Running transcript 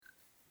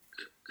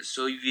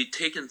So have you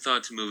taken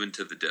thought to move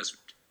into the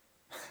desert?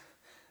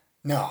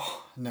 No.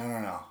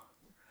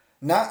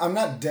 I'm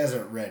not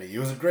desert ready. It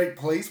was a great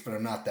place, but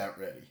I'm not that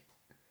ready.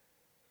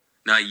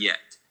 Not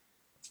yet.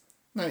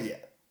 Not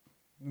yet.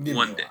 Give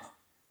One me a day. while.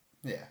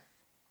 Yeah.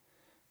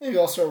 Maybe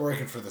I'll start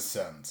working for the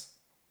Suns.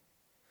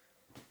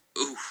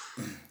 Oof.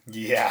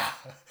 Yeah.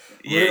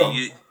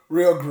 Yeah,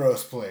 real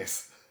gross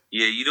place.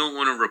 Yeah, you don't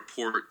want to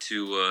report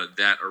to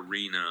that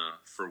arena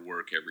for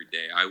work every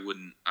day. I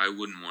wouldn't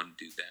want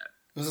to do that.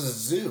 This is a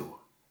zoo.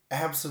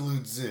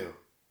 Absolute zoo.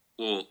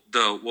 Well,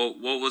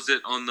 what was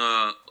it on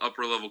the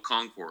upper level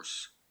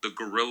concourse? The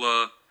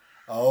gorilla.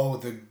 Oh,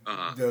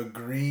 the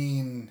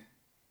green.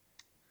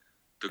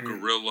 The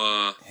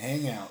gorilla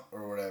hangout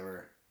or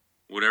whatever.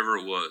 Whatever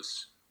it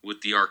was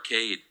with the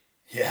arcade.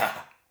 Yeah.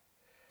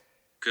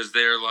 Because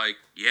they're like,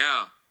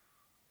 yeah,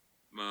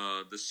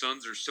 the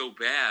Suns are so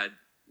bad.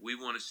 We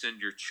want to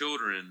send your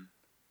children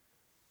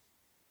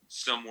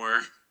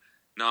somewhere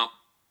not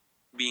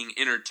being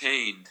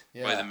entertained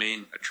by the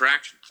main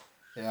attractions.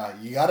 Yeah,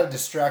 you got to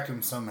distract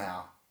them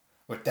somehow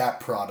with that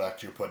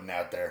product you're putting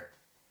out there.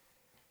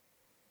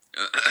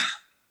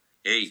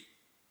 Hey,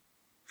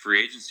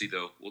 free agency,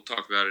 though. We'll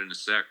talk about it in a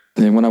sec.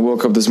 And when I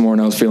woke up this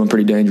morning, I was feeling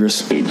pretty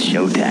dangerous. It's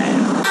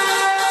showtime.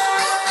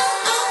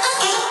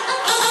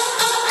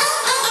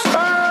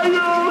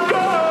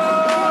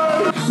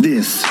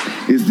 This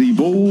is the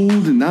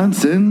Bold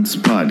Nonsense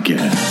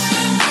Podcast.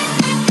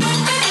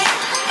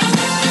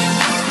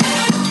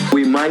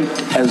 We might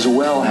as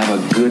well have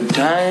a good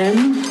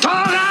time.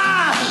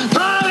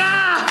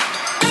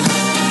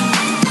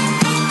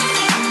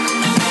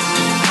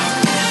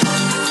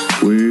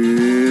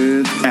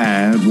 With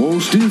at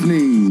Walt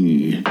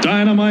Disney.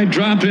 Dynamite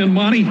drop-in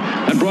money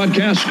at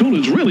broadcast school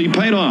has really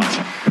paid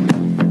off.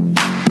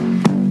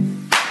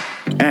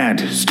 At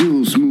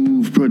Still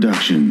Smooth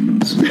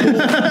Productions.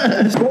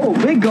 Oh,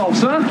 big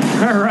gulps, huh?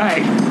 All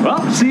right.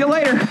 Well, see you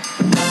later.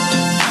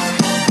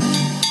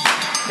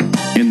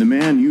 And the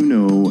man you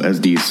know as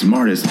the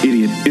smartest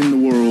idiot in the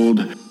world.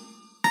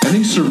 I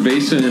think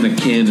cerveza in a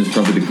can is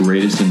probably the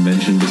greatest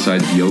invention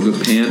besides yoga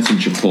pants and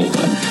Chipotle.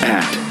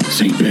 At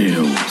St.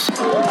 Bale's. Give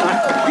me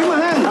a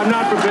hand. I'm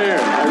not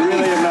prepared. I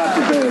really am not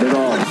prepared at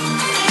all.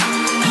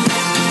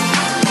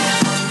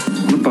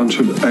 What a bunch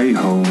of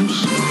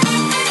a-holes.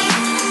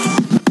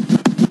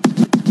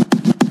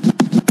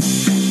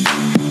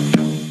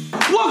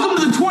 Welcome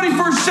to the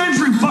 21st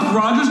century, Buck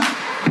Rogers.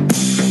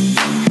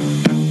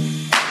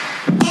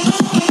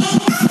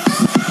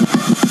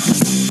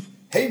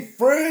 Hey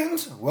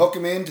friends,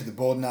 welcome into the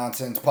Bold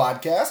Nonsense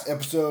Podcast,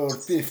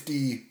 episode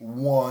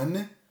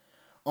 51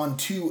 on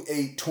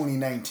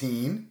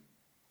 2/8/2019.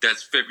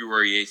 That's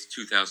February 8th,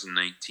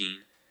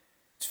 2019.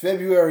 It's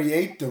February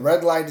 8th, the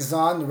red light is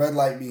on. The red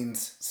light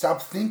means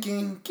stop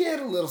thinking,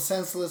 get a little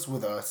senseless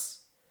with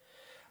us.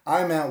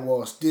 I'm at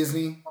Walt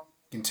Disney.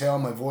 You can tell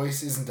my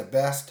voice isn't the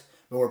best,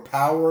 but we're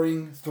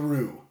powering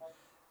through.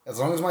 As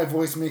long as my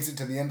voice makes it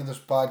to the end of this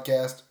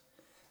podcast,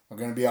 we're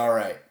going to be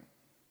alright.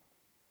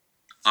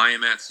 I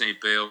am at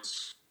St.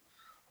 Bale's,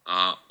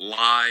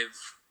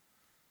 live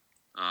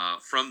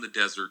from the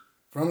desert.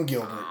 From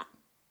Gilbert.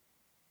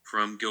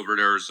 From Gilbert,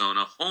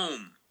 Arizona,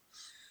 home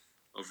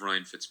of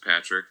Ryan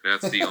Fitzpatrick.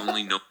 That's the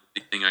only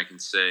noteworthy thing I can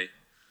say.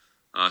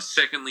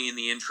 Secondly, in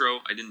the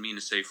intro, I didn't mean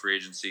to say free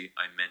agency.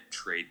 I meant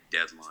trade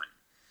deadline.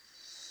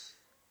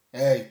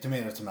 Hey,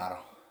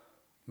 tomato.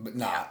 But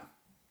not.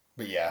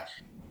 But yeah.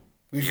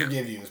 We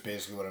forgive you is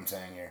basically what I'm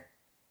saying here.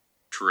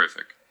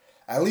 Terrific.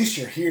 At least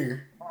you're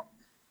here.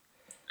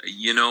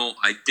 You know,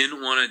 I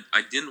didn't want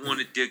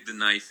to dig the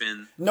knife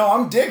in. No,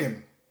 I'm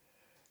digging.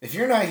 If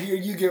you're not here,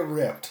 you get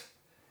ripped.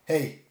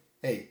 Hey,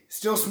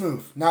 Still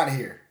Smooth, not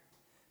here.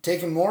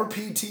 Taking more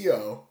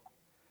PTO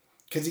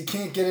because he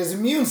can't get his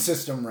immune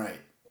system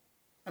right.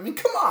 I mean,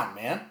 come on,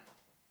 man.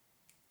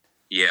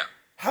 Yeah.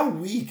 How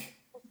weak.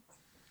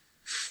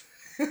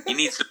 He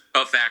needs some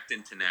tough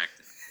acting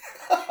Tinactin.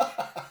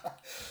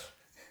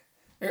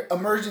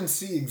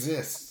 Emergency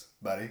exists,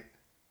 buddy.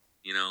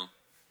 You know,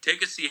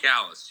 take a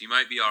Cialis. You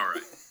might be all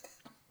right.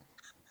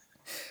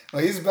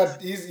 Well, he's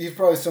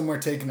probably somewhere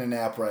taking a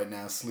nap right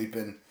now,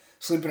 sleeping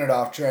it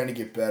off, trying to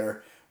get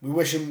better.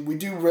 We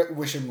do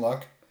wish him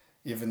luck,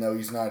 even though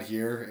he's not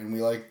here. And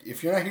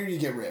if you're not here, you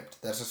get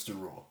ripped. That's just the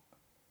rule.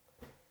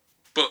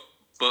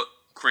 But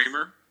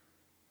Kramer,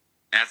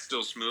 at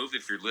Still Smooth,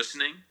 if you're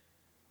listening,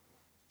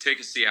 take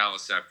a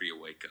Cialis after you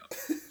wake up.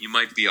 You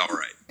might be all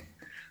right.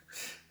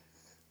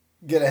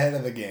 Get ahead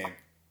of the game.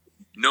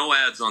 No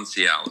ads on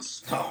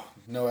Cialis.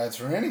 No ads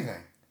for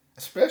anything,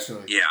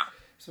 especially. Yeah.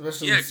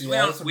 Especially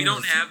Cialis. We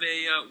don't have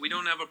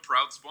a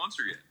proud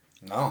sponsor yet.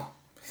 No,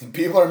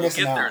 people are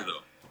missing out. They'll get there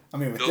though. I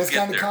mean, with this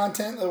kind of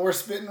content that we're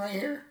spitting right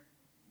here,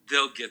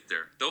 they'll get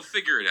there. They'll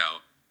figure it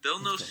out.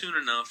 They'll know soon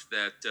enough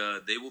that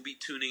they will be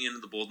tuning into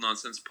the Bold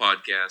Nonsense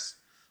Podcast.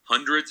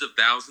 Hundreds of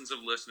thousands of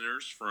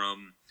listeners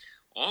from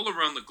all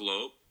around the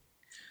globe.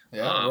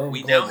 Yeah,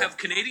 we now have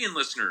Canadian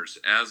listeners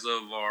as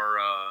of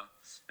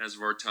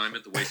our time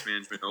at the Waste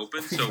Management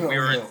Open. So we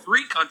are in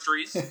 3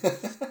 countries.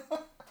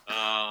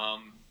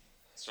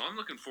 So I'm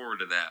looking forward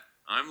to that.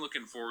 I'm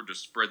looking forward to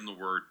spreading the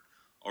word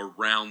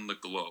around the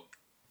globe.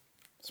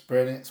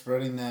 Spreading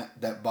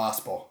that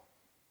gospel.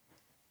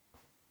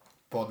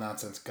 Bold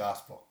nonsense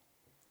gospel.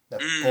 That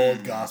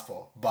bold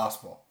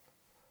gospel.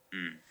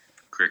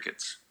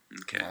 Crickets.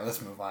 Okay. Now,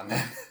 let's move on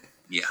then.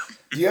 Yeah.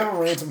 Do you have a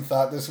random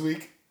thought this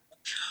week?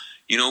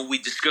 We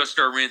discussed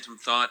our random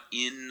thought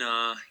in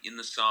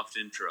the soft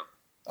intro.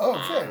 Oh,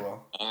 okay.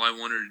 Well, all I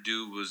wanted to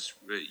do was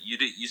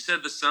you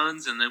said the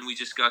Suns, and then we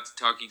just got to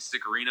Talking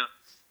Stick Arena.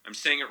 I'm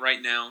saying it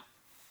right now.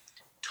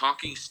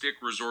 Talking Stick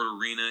Resort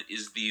Arena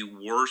is the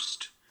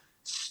worst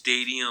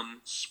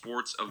stadium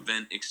sports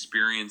event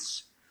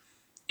experience,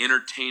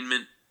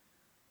 entertainment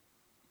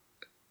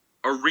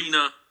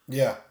arena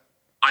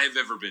I have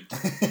ever been to.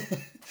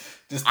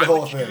 Just the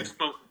whole thing.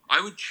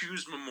 I would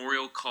choose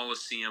Memorial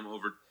Coliseum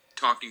over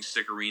Talking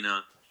Stick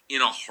Arena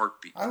in a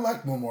heartbeat. I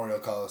like Memorial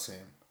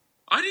Coliseum.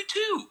 I do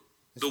too.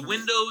 The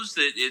windows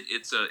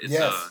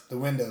the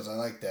windows. I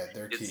like that.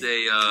 They're key.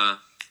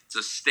 It's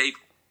a staple.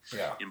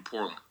 Yeah. In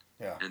Portland.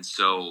 Yeah. And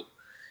so,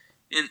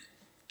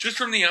 just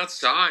from the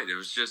outside, it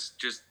was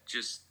just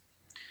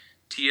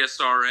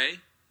TSRA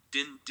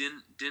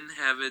didn't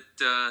have it.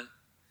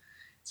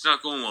 It's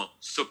not going well.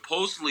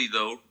 Supposedly,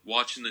 though,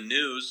 watching the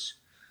news,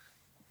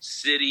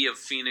 City of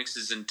Phoenix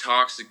is in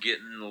talks of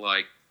getting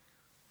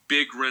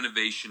big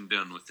renovation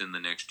done within the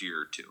next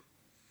year or two.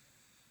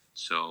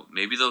 So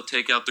maybe they'll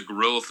take out the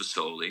Gorilla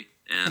facility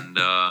and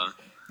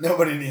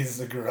nobody needs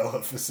the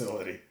Gorilla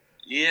facility.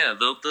 Yeah,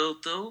 they'll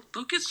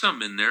get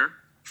some in there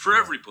for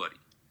everybody.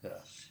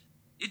 Yeah.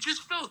 It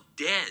just felt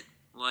dead,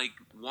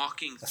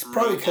 walking That's through.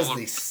 That's probably because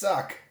they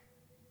suck.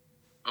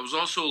 I was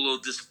also a little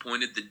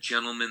disappointed the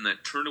gentleman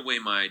that turned away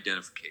my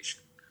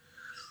identification.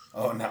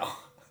 Oh no.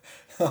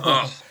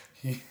 Oh,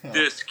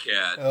 this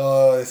cat.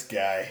 Oh, this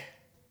guy.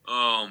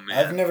 Oh man.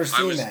 I've never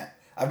seen that.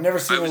 I've never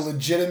seen a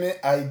legitimate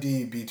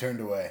ID be turned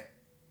away.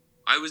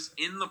 I was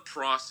in the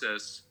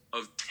process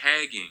of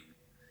tagging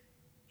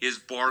his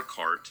bar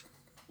cart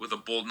with a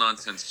Bold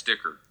Nonsense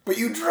sticker. But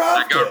you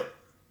dropped it.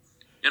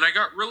 And I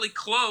got really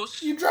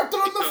close. You dropped it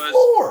on the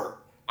floor.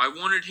 I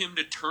wanted him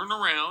to turn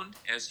around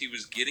as he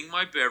was getting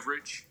my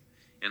beverage,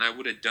 and I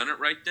would have done it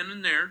right then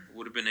and there. It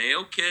would have been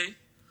A-okay.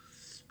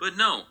 But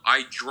no,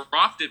 I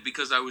dropped it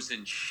because I was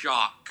in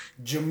shock.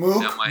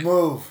 Jamook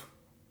move.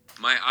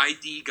 My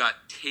ID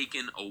got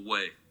taken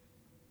away.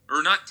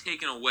 Or not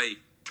taken away,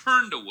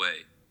 turned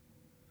away.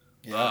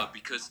 Yeah.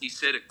 Because he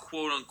said it,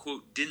 quote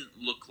unquote, didn't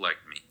look like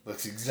me.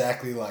 Looks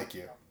exactly like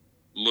you.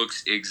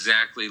 Looks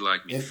exactly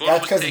like me.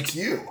 That's because it's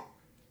you.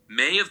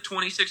 May of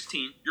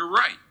 2016. You're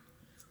right.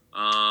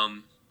 I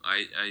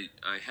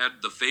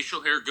had the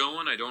facial hair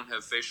going. I don't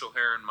have facial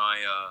hair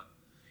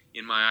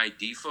in my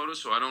ID photo,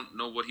 so I don't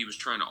know what he was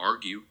trying to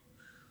argue.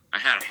 I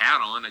had a hat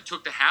on. I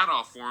took the hat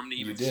off for him to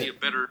even see a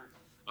better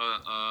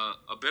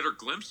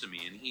glimpse of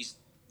me, and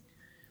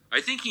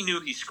I think he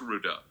knew he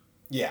screwed up.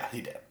 Yeah,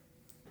 he did.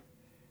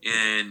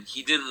 And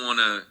he didn't want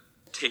to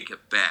take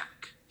it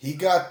back. He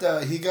got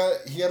a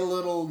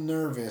little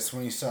nervous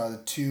when he saw the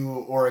 2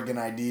 Oregon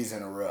IDs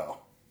in a row.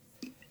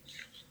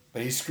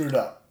 But he screwed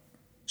up.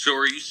 So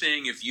are you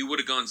saying if you would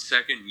have gone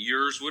second,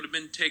 yours would have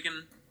been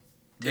taken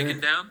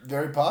down?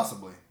 Very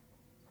possibly.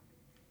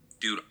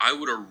 Dude, I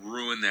would have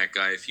ruined that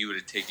guy if he would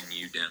have taken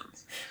you down.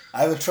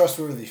 I have a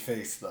trustworthy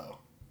face, though.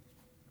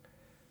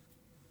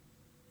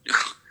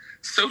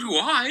 So do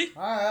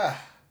I.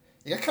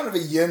 You got kind of a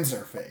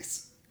Yinzer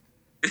face.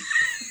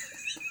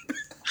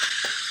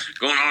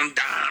 Going on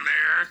down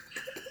there.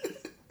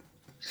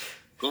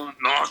 Going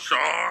north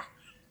shore.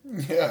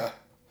 Yeah.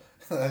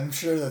 I'm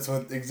sure that's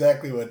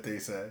exactly what they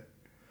say.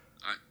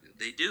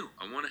 They do.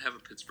 I want to have a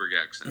Pittsburgh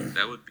accent.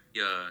 That would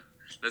be,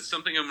 that's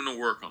something I'm going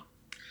to work on.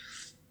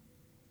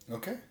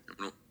 Okay.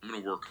 I'm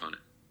going to work on it.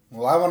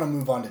 Well, I want to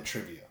move on to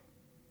trivia.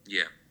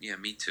 Yeah,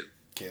 me too.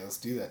 Okay, let's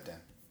do that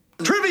then.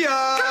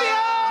 Trivia!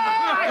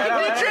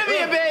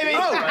 Trivia, baby!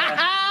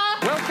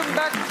 Welcome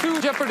back to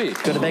Jeopardy!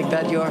 Gonna make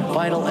that your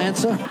final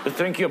answer? You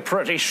think you're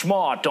pretty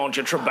smart, don't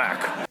you,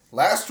 Trebek?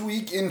 Last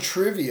week in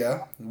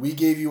trivia, we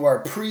gave you our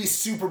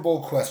pre-Super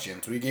Bowl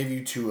questions. We gave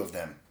you 2 of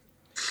them.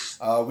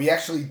 We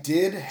actually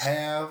did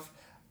have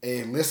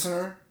a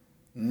listener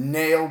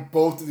nail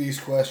both of these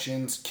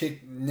questions.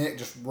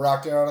 Just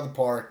rocked it out of the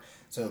park.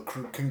 So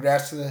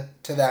congrats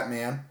to that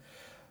man.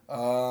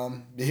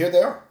 Here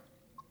they are.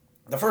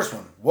 The first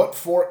one. What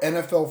 4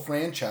 NFL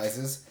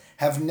franchises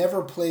have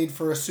never played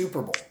for a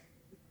Super Bowl?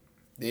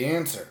 The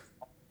answer.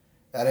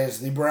 That is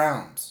the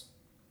Browns.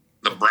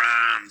 The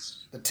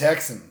Browns. The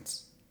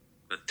Texans.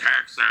 The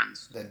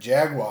Texans. The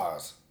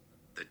Jaguars.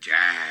 The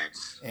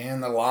Jags.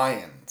 And the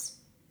Lions.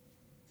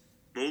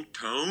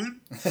 Motown?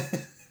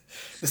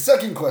 The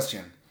second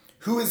question.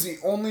 Who is the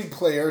only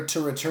player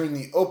to return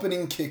the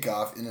opening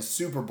kickoff in a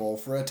Super Bowl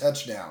for a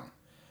touchdown?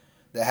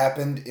 That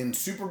happened in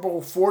Super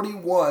Bowl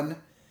 41,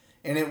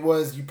 and it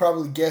was, you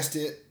probably guessed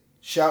it,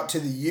 shout to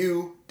the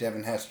U,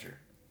 Devin Hester.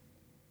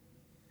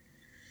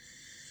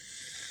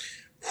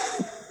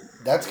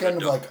 That's kind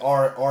of like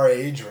our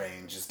age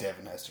range is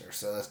Devin Hester,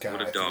 so that's kind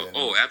What of a dog!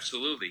 Oh,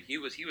 absolutely. He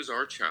was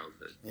our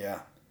childhood.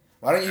 Yeah.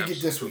 Why don't you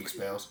get this week's,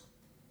 Bales?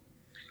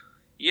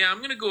 Yeah,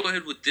 I'm gonna go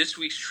ahead with this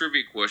week's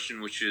trivia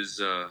question, which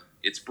is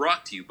it's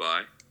brought to you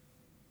by.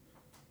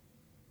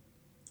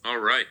 All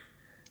right,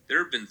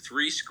 there have been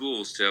 3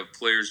 schools to have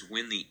players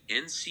win the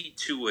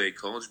NC2A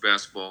College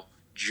Basketball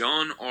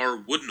John R.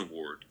 Wooden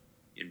Award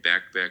in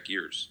back-to-back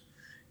years.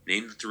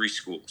 Name the 3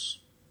 schools.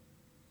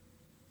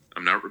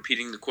 I'm not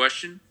repeating the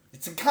question.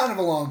 It's a kind of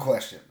a long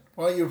question.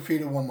 Why don't you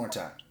repeat it one more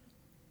time?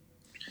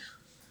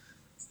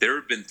 There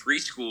have been 3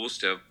 schools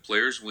to have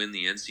players win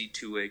the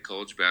NC2A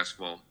College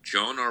Basketball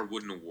John R.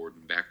 Wooden Award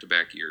in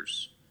back-to-back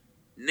years.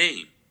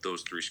 Name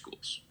those 3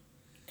 schools.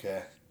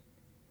 Okay.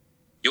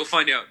 You'll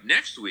find out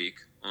next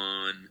week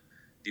on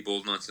the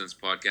Bold Nonsense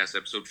Podcast,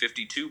 episode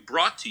 52,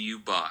 brought to you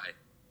by...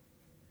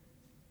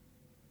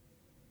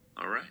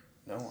 All right.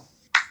 No one.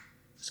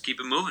 Let's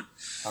keep it moving.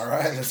 All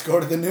right, let's go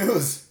to the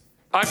news.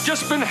 I've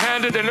just been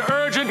handed an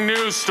urgent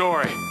news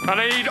story, and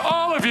I need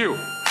all of you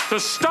to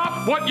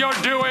stop what you're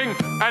doing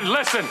and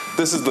listen.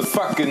 This is the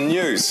fucking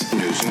news.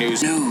 News.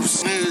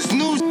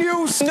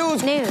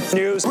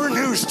 We're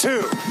news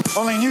too.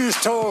 Only news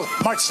told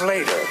much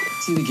later.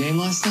 See the game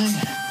last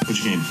night?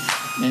 Which game?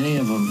 Any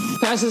of them.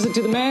 Passes it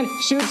to the man,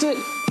 shoots it,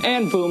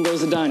 and boom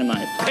goes the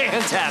dynamite.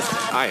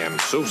 Fantastic. I am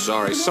so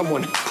sorry.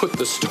 Someone put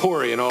the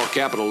story in all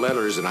capital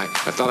letters, and I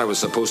thought I was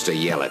supposed to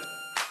yell it.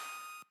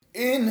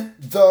 In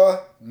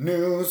the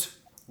news,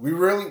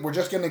 we're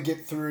just going to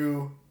get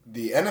through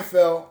the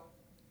NFL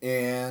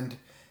and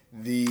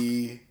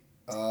the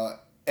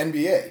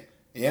NBA.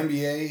 The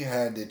NBA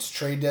had its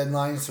trade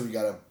deadline, so we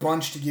got a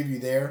bunch to give you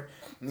there.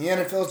 And the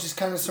NFL is just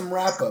kind of some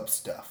wrap-up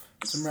stuff.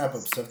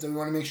 That we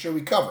want to make sure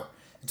we cover.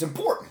 It's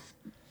important.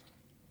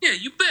 Yeah,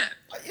 you bet.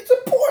 It's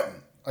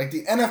important. Like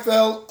the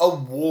NFL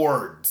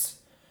awards.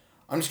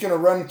 I'm just going to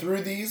run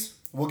through these.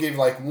 We'll give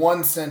like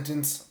one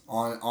sentence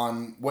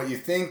on what you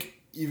think,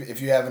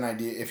 if you have an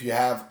idea, if you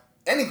have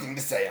anything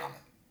to say on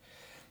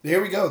it.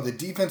 Here we go. The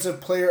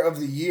Defensive Player of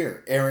the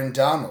Year, Aaron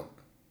Donald.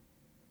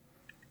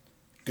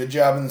 Good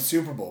job in the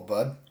Super Bowl,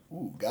 bud.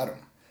 Ooh, got him.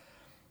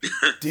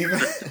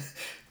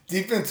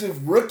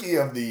 Defensive Rookie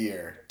of the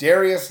Year,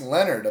 Darius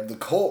Leonard of the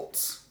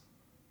Colts.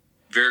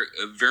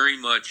 Very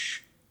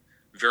much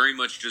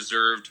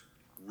deserved.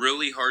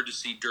 Really hard to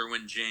see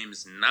Derwin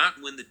James not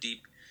win the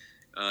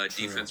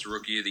Defensive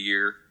Rookie of the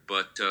Year,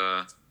 but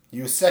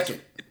he was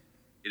second.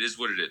 It is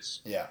what it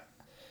is. Yeah,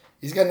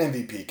 he's got an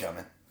MVP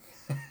coming.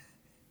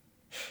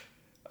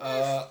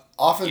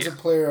 Offensive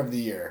Player of the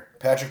Year,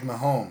 Patrick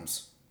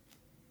Mahomes.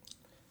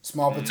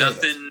 Small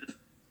potatoes.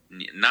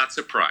 Not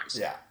surprised.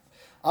 Yeah.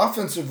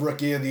 Offensive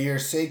Rookie of the Year,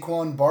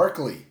 Saquon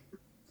Barkley.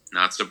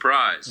 Not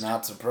surprised.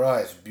 Not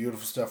surprised.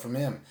 Beautiful stuff from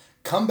him.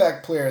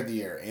 Comeback Player of the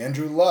Year,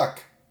 Andrew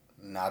Luck.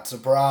 Not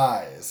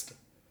surprised.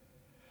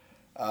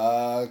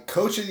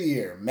 Coach of the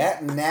Year,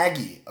 Matt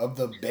Nagy of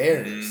the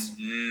Bears.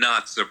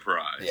 Not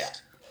surprised. Yeah.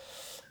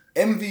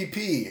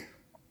 MVP,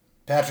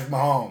 Patrick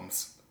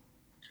Mahomes.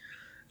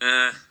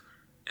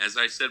 As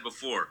I said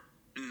before,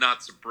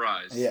 not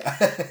surprised. Yeah.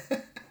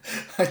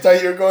 I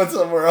thought you were going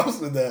somewhere else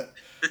with that.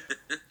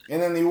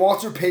 And then the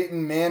Walter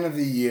Payton Man of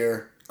the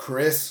Year,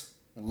 Chris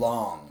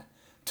Long.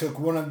 Took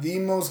one of the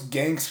most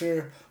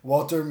gangster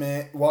Walter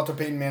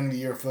Payton Man of the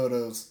Year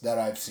photos that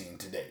I've seen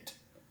to date.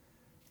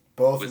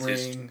 Both with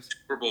rings. His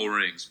Super Bowl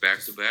rings,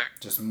 back to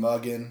back. Just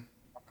mugging.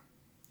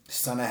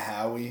 Son of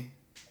Howie.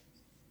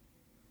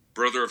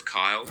 Brother of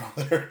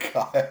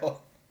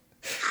Kyle.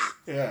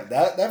 Yeah,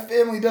 that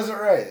family does it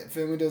right.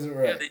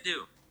 Yeah, they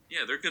do.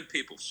 Yeah, they're good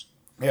peoples.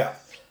 Yeah.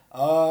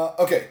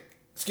 Okay,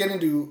 let's get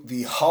into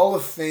the Hall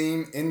of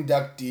Fame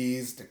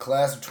inductees, the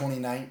class of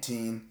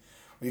 2019.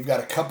 We've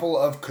got a couple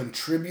of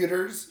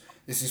contributors.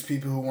 This is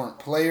people who weren't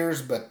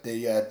players, but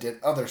they did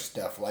other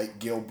stuff, like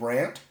Gil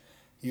Brandt.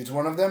 He was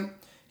one of them.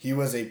 He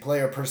was a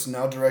player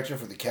personnel director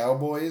for the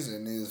Cowboys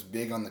and is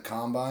big on the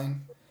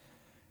combine.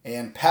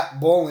 And Pat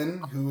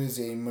Bowlen, who is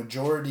a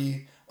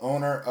majority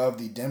owner of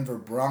the Denver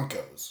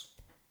Broncos.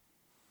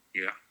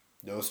 Yeah.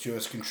 Those two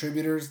as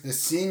contributors. The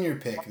senior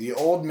pick, the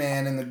old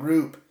man in the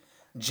group,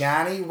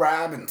 Johnny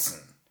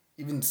Robinson.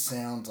 Even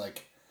sounds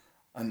like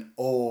an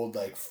old,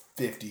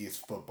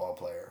 50s football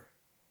player.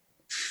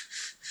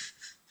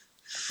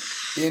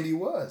 And he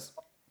was.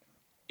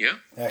 Yeah.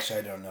 Actually,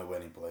 I don't know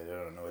when he played.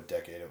 I don't know what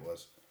decade it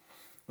was.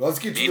 Well, let's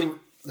get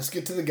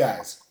to the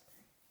guys.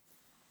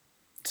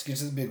 Let's get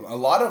to the big one. A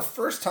lot of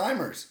first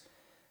timers.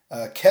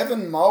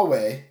 Kevin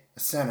Mulway, a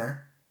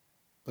center.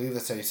 I believe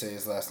that's how you say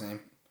his last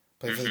name.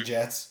 Played for the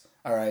Jets.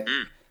 All right.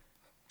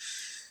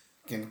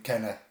 Can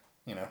kind of,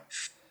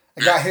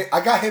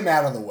 I got him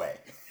out of the way.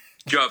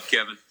 Good job,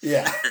 Kevin.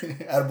 Yeah.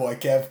 Attaboy,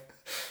 Kev.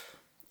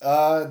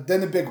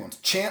 Then the big ones.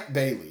 Champ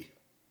Bailey.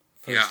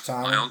 First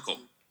time. My uncle.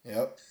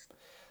 Yep.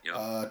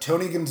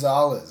 Tony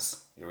Gonzalez.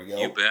 Here we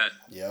go. You bet.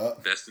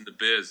 Yep. Best in the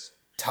biz.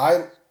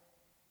 Ty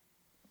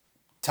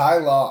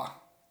Law.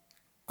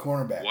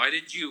 Cornerback. Why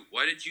did you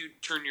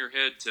turn your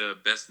head to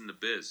best in the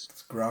biz?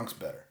 Gronk's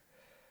better.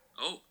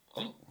 Oh,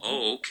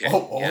 okay.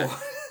 Oh. Yeah.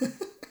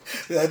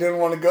 I didn't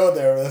want to go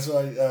there. That's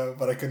why,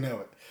 but I couldn't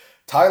help it.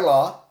 Ty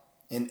Law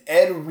and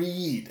Ed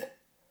Reed.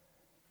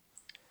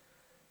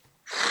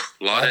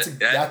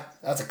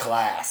 That's a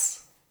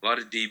class. A lot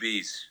of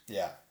DBs.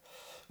 Yeah.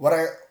 What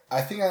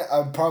I think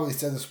I've probably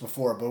said this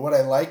before, but what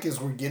I like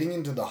is we're getting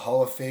into the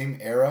Hall of Fame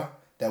era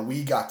that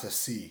we got to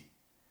see.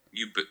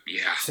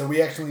 Yeah. So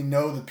we actually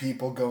know the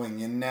people going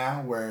in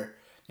now where,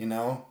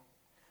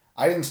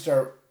 I didn't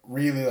start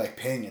really like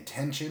paying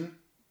attention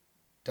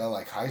to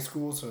like high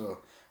school. So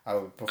I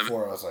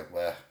was like,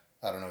 well,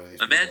 I don't know who these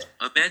people are.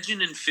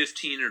 Imagine in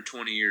 15 or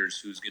 20 years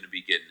who's going to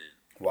be getting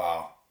in.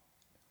 Wow.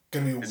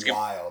 Gonna be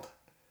wild.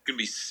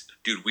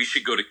 Dude, we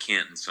should go to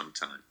Canton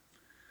sometime.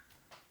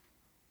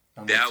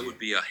 That would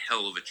be a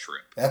hell of a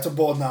trip. That's a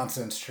bold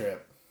nonsense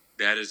trip.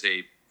 That is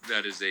a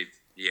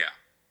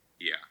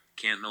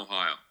Canton,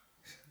 Ohio.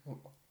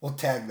 We'll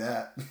tag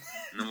that.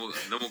 And then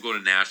we'll go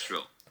to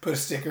Nashville. Put a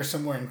sticker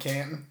somewhere in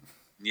Canton.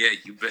 Yeah,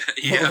 you bet.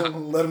 Yeah.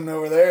 Let them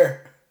know we're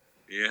there.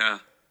 Yeah.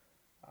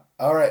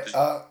 All right.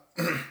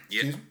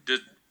 You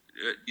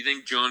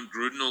think John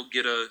Gruden will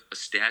get a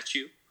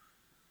statue?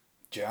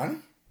 Johnny?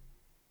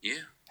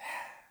 Yeah.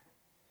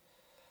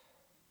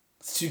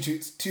 It's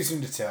too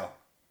soon to tell.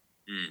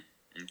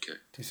 Okay.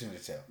 Too soon to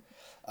tell.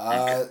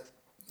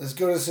 Let's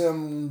go to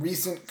some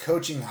recent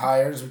coaching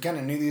hires. We kind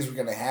of knew these were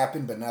going to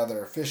happen, but now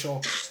they're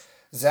official.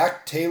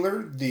 Zach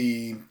Taylor,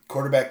 the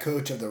quarterback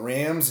coach of the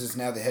Rams, is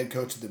now the head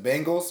coach of the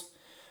Bengals.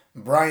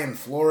 Brian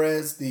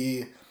Flores,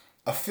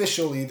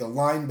 officially the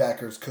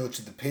linebackers coach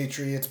of the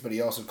Patriots, but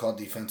he also called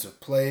defensive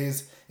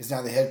plays, is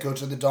now the head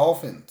coach of the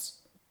Dolphins.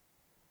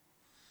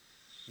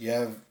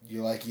 You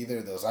like either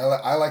of those?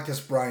 I like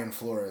this Brian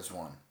Flores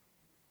one.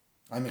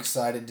 I'm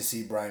excited to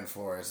see Brian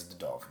Flores at the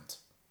Dolphins.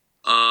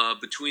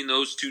 Between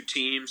those two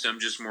teams, I'm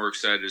just more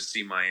excited to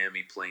see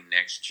Miami play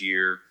next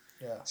year.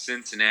 Yeah.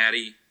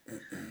 Cincinnati,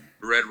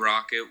 Red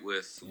Rocket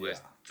with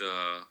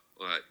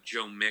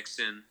Joe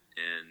Mixon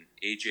and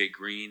AJ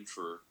Green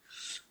for,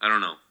 I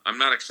don't know. I'm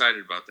not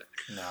excited about that.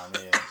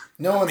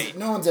 No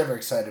one's ever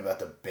excited about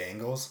the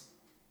Bengals.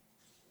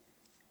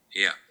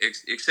 Yeah,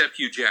 except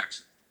Hugh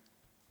Jackson.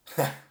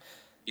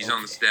 He's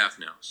on the staff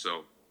now,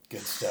 so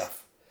good stuff.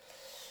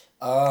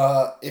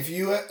 If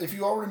you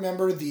all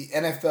remember the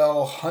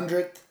NFL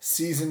 100th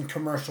season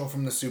commercial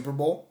from the Super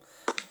Bowl,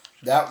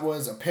 that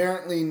was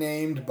apparently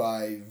named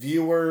by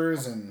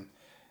viewers and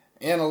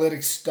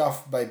analytics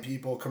stuff by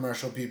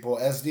commercial people,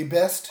 as the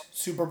best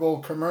Super Bowl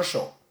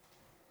commercial.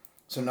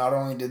 So not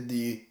only did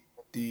the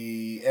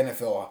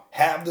NFL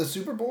have the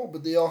Super Bowl,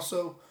 but they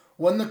also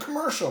won the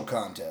commercial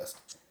contest.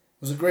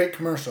 It was a great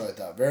commercial, I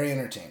thought. Very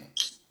entertaining.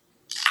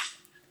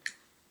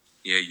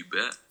 Yeah, you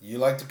bet. You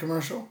liked the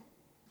commercial?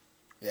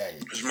 Yeah.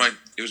 It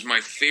was my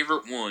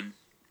favorite one.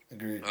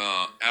 Agreed.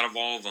 Out of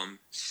all of them,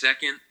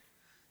 second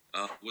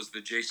was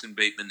the Jason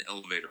Bateman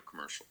elevator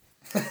commercial.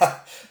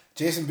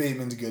 Jason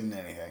Bateman's good in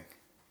anything.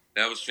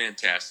 That was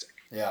fantastic.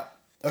 Yeah.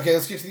 Okay,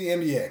 let's get to the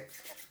NBA.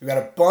 We've got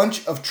a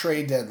bunch of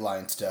trade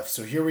deadline stuff,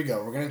 so here we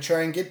go. We're going to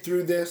try and get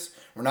through this.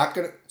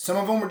 Some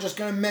of them we're just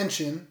going to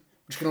mention.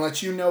 We're just going to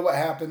let you know what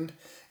happened,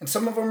 and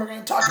some of them we're going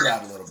to talk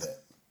about a little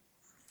bit.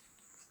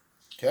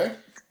 Okay?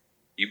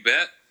 You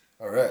bet.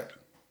 All right.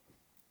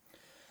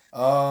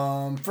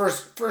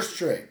 First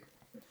trade.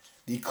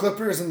 The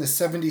Clippers and the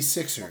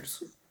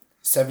 76ers.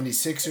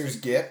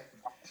 76ers get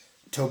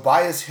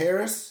Tobias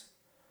Harris,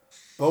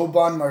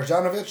 Boban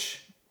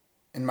Marjanovic,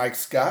 and Mike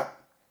Scott.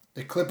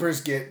 The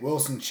Clippers get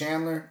Wilson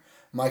Chandler,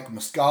 Mike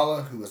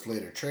Muscala, who was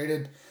later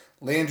traded,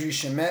 Landry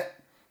Shamet,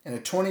 and a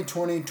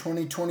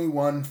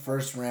 2020-2021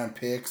 first-round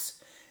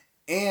picks,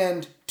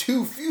 and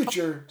 2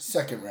 future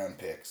second-round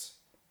picks.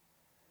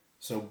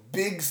 So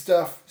big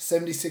stuff.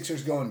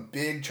 76ers going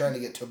big, trying to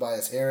get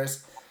Tobias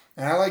Harris.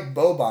 And I like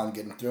Boban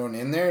getting thrown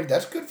in there.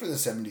 That's good for the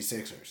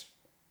 76ers.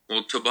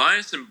 Well,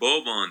 Tobias and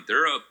Boban,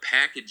 they're a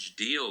package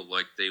deal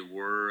like they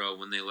were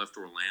when they left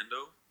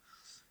Orlando.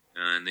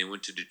 And they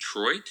went to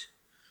Detroit.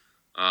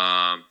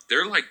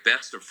 They're like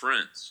best of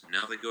friends.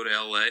 Now they go to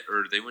L.A.,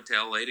 or they went to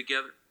L.A.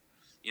 together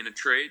in a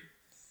trade.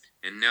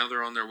 And now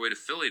they're on their way to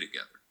Philly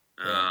together.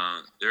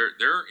 Yeah.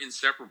 They're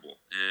inseparable.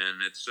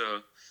 And it's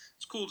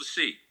cool to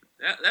see.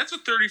 That's a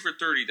 30 for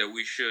 30 that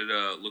we should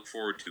look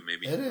forward to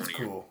maybe. That is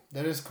cool.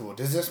 That is cool.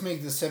 Does this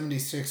make the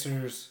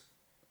 76ers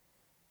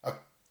a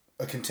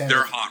contender?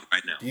 They're hot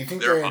right now. Do you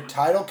think they're a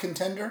title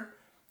contender?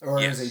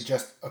 Or is it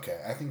just... Okay,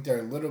 I think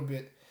they're a little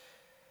bit...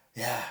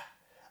 Yeah.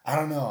 I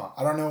don't know.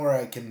 I don't know where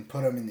I can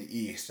put them in the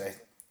East. I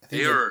think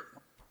they are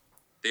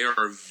very,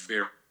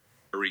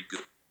 very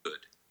good.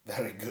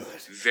 Very good.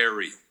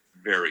 Very,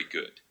 very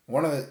good.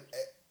 One of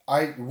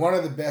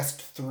the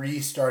best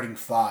 3 starting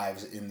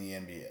 5s in the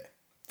NBA.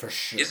 For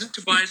sure. Isn't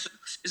Tobias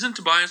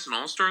an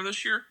all-star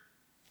this year?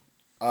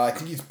 I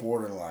think he's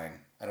borderline.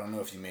 I don't know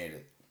if he made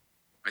it.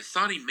 I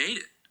thought he made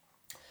it.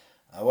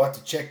 I will have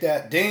to check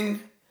that.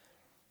 Ding.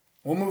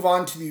 We'll move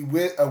on to the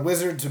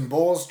Wizards and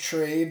Bulls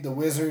trade. The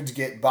Wizards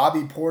get Bobby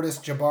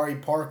Portis, Jabari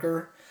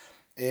Parker,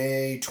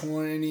 a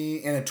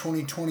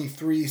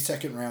 2023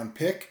 second-round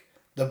pick.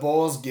 The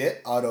Bulls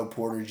get Otto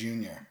Porter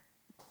Jr.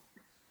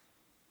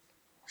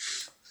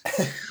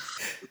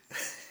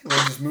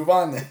 We'll just move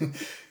on then.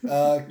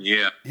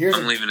 Yeah,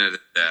 I'm leaving it at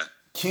that.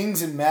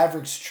 Kings and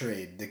Mavericks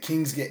trade. The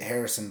Kings get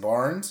Harrison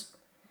Barnes.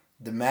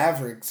 The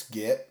Mavericks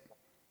get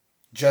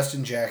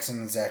Justin Jackson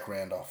and Zach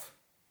Randolph.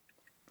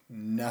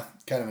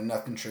 Kind of a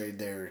nothing trade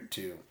there,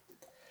 too.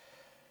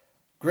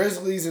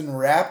 Grizzlies and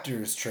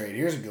Raptors trade.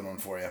 Here's a good one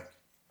for you.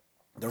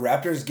 The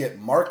Raptors get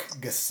Marc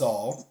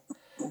Gasol.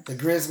 The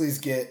Grizzlies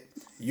get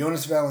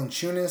Jonas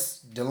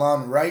Valanciunas,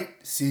 DeLon Wright,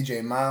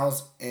 CJ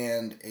Miles,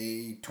 and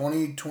a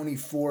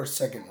 2024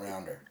 second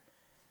rounder.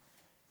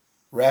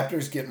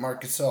 Raptors get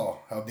Marc Gasol.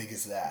 How big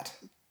is that?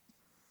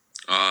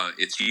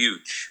 It's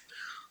huge.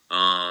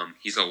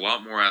 He's a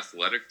lot more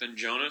athletic than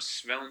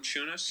Jonas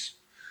Valanciunas.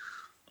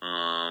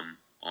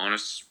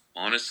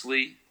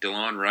 Honestly,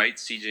 DeLon Wright,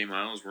 CJ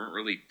Miles weren't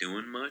really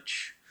doing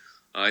much.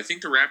 I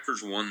think the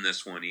Raptors won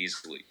this one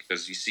easily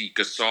because you see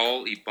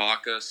Gasol,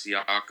 Ibaka,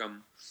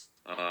 Siakam,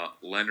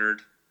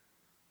 Leonard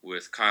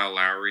with Kyle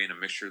Lowry and a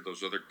mixture of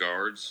those other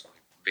guards,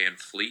 Van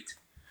Fleet,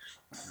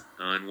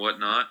 and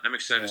whatnot. I'm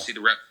excited to see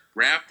the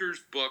Raptors,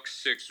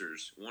 Bucks,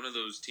 Sixers. One of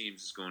those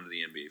teams is going to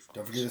the NBA Finals.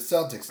 Don't forget the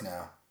Celtics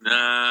now. Nah,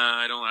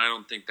 I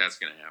don't think that's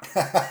going to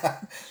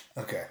happen.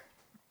 Okay.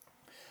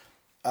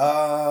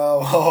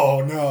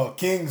 Oh no,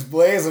 Kings,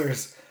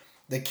 Blazers.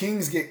 The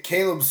Kings get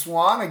Caleb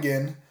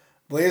Swanigan.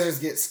 Blazers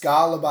get Ska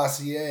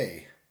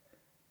Labissiere.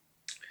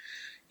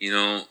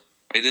 I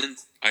didn't,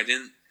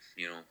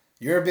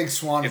 You're a big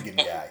Swanigan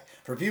guy.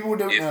 For people who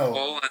don't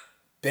know,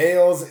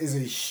 Bales is a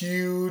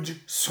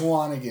huge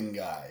Swanigan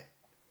guy.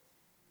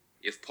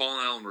 If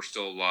Paul Allen were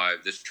still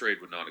alive, this trade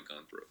would not have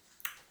gone through.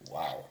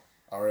 Wow.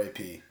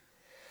 R.I.P.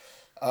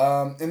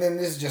 And then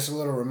this is just a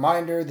little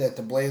reminder that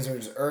the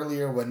Blazers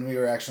earlier, when we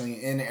were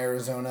actually in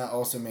Arizona,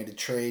 also made a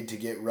trade to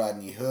get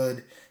Rodney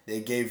Hood. They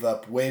gave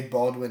up Wade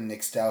Baldwin, Nick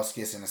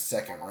Stauskas, and a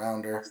second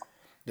rounder.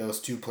 Those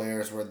two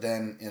players were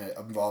then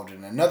involved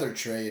in another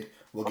trade.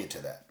 We'll get to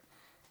that.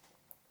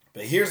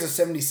 But here's the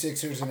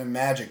 76ers in a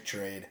Magic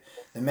trade.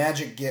 The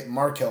Magic get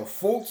Markelle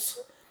Fultz.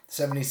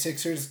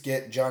 76ers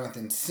get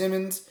Jonathan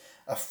Simmons,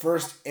 a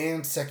first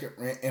and second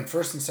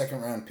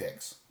round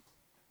picks.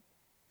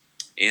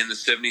 And the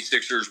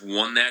 76ers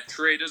won that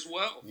trade as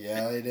well.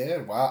 Yeah, they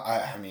did. Wow.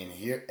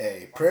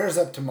 Prayers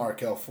up to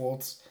Markelle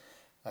Fultz.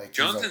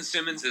 Jonathan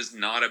Simmons is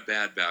not a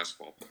bad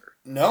basketball player.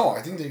 No,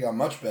 I think they got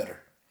much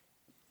better.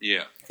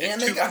 Yeah. And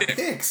they got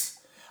picks.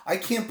 I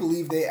can't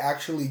believe they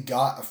actually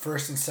got a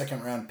first and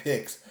second round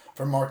picks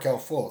for Markelle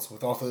Fultz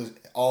with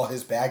all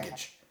his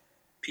baggage.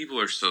 People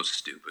are so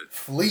stupid.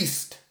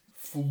 Fleeced.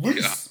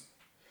 Yeah.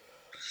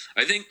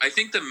 I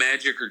think the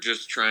Magic are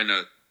just trying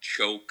to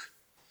choke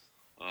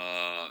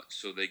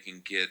so they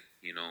can get,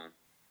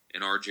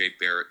 an RJ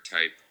Barrett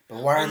type.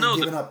 But why are they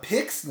giving up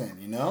picks then,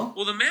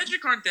 Well, the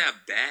Magic aren't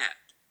that bad.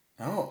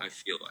 No. I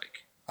feel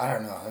like. I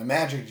don't know. The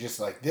Magic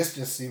this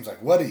just seems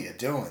like, what are you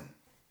doing?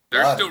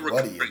 What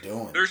are you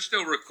doing? They're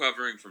still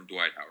recovering from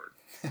Dwight Howard.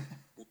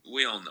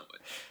 We all know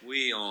it.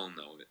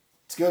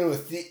 Let's go to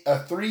a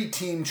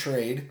three-team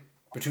trade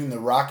between the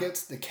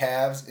Rockets, the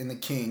Cavs, and the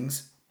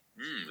Kings.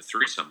 A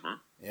threesome, huh?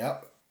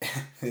 Yep.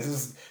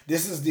 This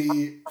is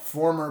the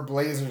former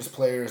Blazers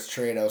players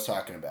trade I was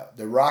talking about.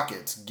 The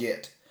Rockets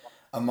get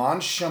Iman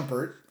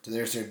Shumpert, so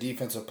there's their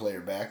defensive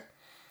player back,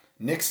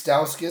 Nick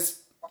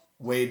Stauskas,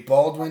 Wade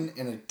Baldwin,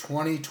 and a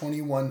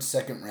 2021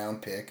 second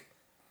round pick.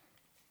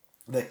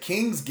 The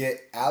Kings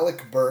get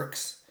Alec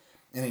Burks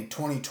and a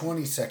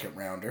 2020 second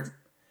rounder.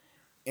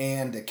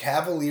 And the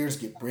Cavaliers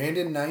get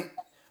Brandon Knight,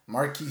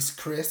 Marquise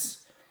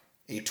Chris,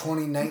 a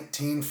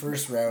 2019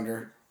 first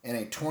rounder, and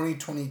a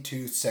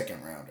 2022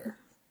 second rounder.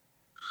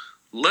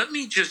 Let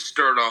me just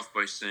start off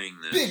by saying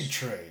this. Big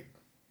trade.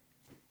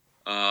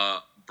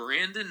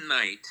 Brandon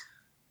Knight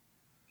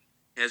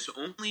has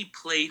only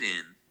played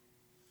in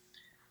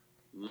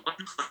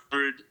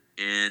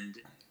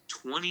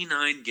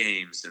 129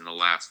 games in the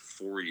last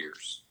 4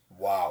 years.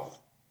 Wow.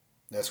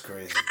 That's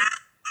crazy.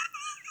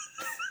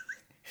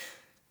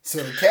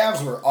 So the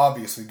Cavs were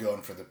obviously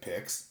going for the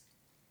picks.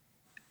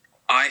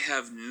 I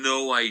have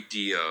no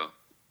idea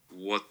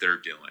what they're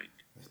doing.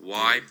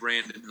 Why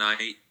Brandon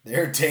Knight?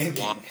 They're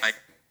tanking. Why?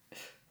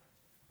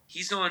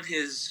 He's on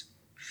his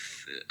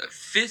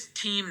fifth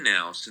team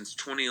now since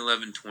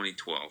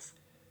 2011-2012.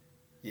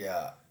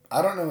 Yeah.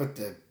 I don't know what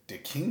the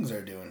Kings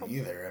are doing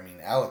either. I mean,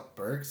 Alec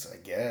Burks, I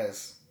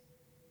guess.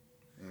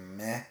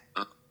 Meh.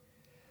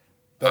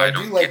 But I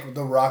do like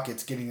the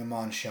Rockets getting him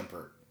on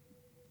Shumpert.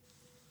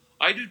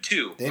 I do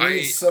too. They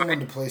need someone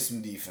to play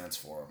some defense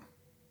for him.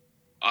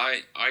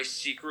 I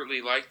secretly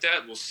like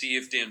that. We'll see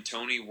if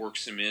D'Antoni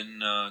works him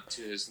in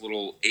to his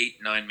little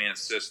 8-9 man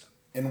system.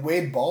 And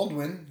Wade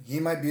Baldwin,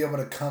 he might be able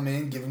to come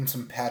in, give him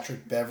some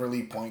Patrick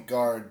Beverly point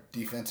guard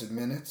defensive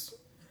minutes.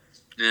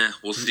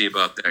 We'll see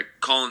about that.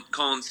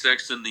 Colin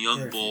Sexton, the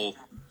young bull.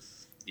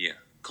 Yeah,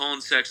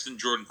 Colin Sexton,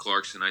 Jordan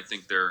Clarkson. I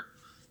think they're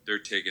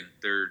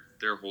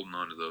holding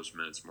on to those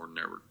minutes more than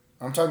ever.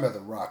 I'm talking about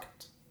the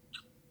Rockets.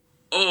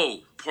 Oh,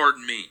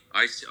 pardon me.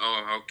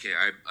 Okay.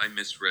 I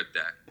misread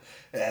that.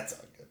 That's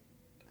all good.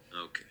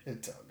 Okay.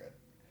 It's all good.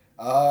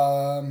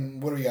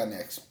 What do we got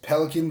next?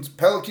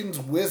 Pelicans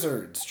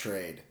Wizards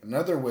trade.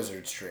 Another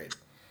Wizards trade.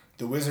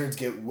 The Wizards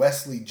get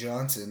Wesley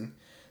Johnson.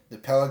 The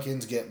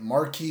Pelicans get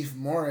Markieff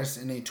Morris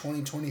in a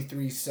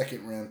 2023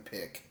 second-round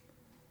pick.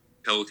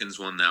 Pelicans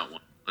won that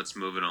one. Let's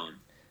move it on.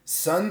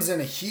 Suns in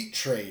a Heat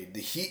trade.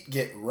 The Heat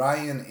get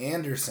Ryan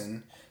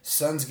Anderson.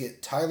 Suns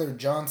get Tyler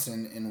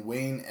Johnson and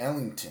Wayne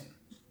Ellington.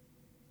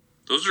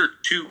 Those are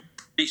two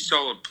pretty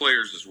solid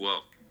players as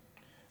well.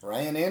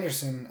 Ryan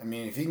Anderson, I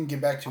mean, if he can get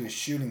back to his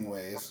shooting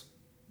ways,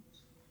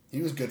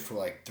 he was good for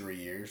like 3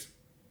 years.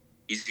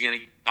 He's going to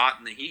get hot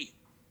in the Heat.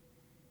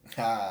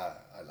 I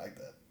like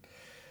that.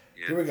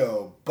 Yeah. Here we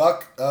go.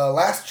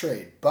 Last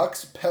trade.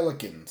 Bucks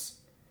Pelicans.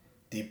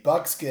 The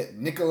Bucks get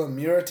Nikola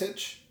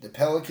Mirotic. The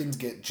Pelicans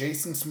get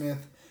Jason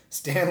Smith,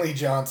 Stanley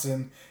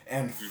Johnson,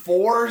 and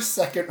 4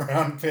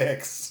 second-round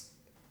picks.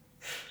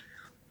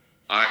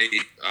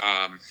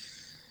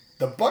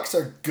 The Bucks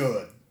are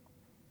good.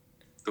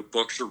 The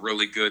Bucks are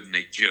really good, and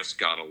they just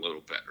got a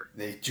little better.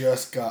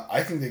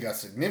 I think they got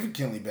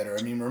significantly better.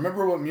 I mean,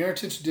 remember what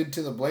Mirotic did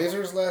to the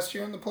Blazers last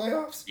year in the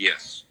playoffs?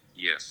 Yes.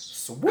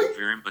 Sweet.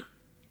 Very much.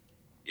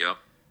 Yep.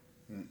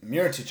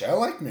 Mirotic, I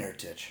like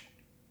Mirotic.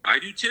 I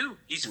do too.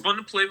 He's fun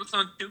to play with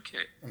on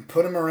 2K. And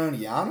put him around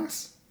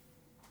Giannis?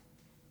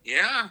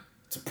 Yeah.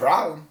 It's a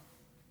problem.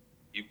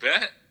 You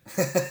bet.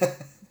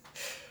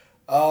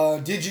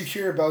 Did you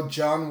hear about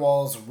John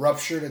Wall's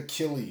ruptured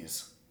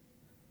Achilles?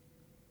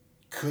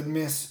 Could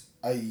miss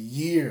a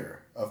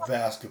year of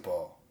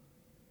basketball.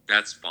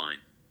 That's fine.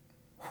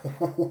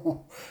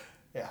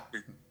 Yeah.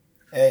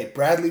 Hey,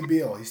 Bradley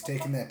Beal, he's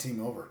taking that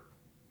team over.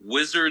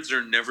 Wizards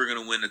are never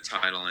going to win a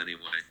title anyway.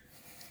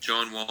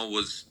 John Wall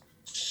was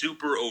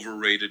super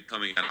overrated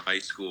coming out of high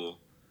school,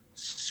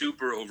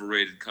 super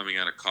overrated coming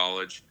out of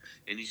college,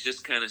 and he's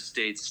just kind of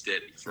stayed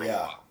steady for a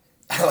while.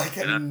 I like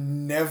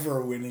him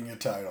never winning a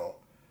title.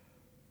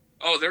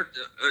 Oh, they're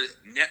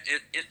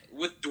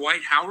with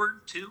Dwight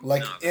Howard too?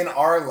 Like, in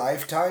our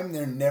lifetime,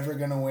 they're never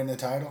going to win a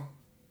title?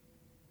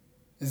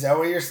 Is that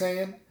what you're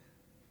saying?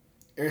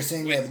 You're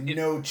saying they have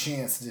no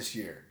chance this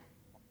year?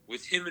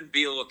 With him and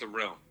Beal at the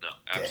rim, no,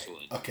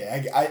 absolutely.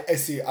 Okay, I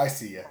see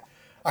you.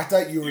 I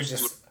thought you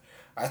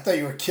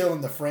were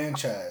killing the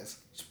franchise,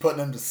 just putting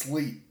them to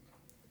sleep.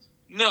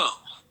 No,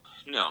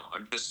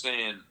 I'm just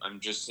saying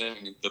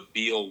the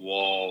Beal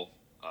Wall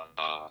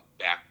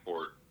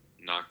backcourt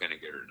not going to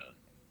get her done.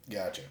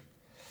 Gotcha.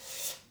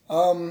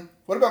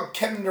 What about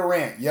Kevin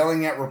Durant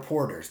yelling at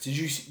reporters? Did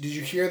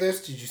you hear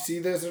this? Did you see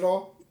this at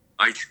all?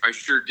 I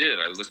sure did.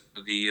 I listened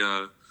to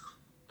the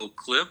little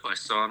clip. I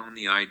saw it on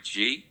the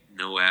IG.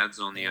 No ads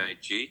on the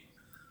IG.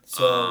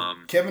 So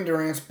Kevin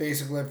Durant's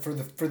basically, for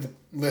the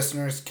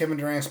listeners, Kevin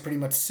Durant's pretty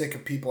much sick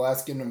of people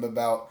asking him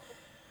about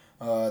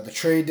the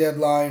trade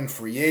deadline,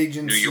 free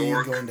agency,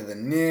 going to the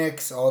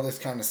Knicks, all this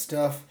kind of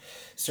stuff.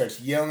 Starts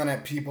yelling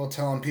at people,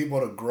 telling people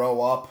to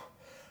grow up.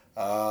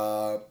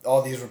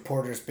 All these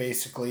reporters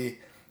basically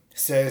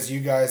says,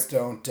 you guys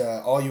don't,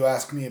 all you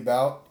ask me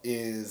about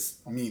is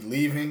me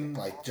leaving,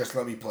 like, just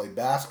let me play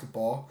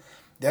basketball.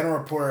 Then a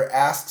reporter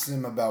asks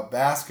him about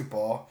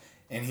basketball,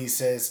 and he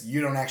says,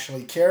 you don't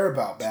actually care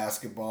about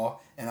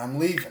basketball, and I'm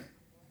leaving.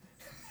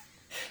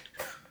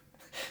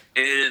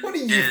 What do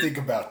you think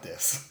about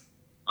this?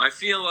 I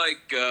feel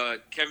like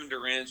Kevin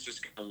Durant's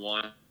just going to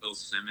want Bill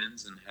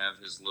Simmons and have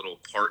his little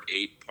part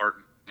 8, part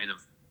 9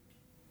 of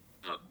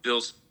Bill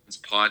Simmons'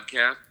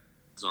 podcast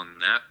on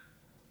that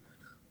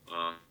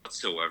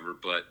whatsoever.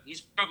 But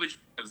he's probably just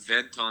going to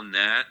vent on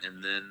that,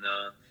 and then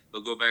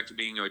they'll go back to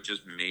being a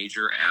just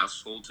major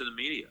asshole to the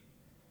media.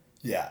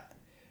 Yeah.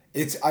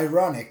 It's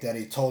ironic that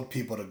he told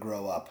people to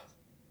grow up,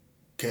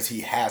 because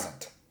he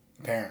hasn't,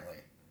 apparently.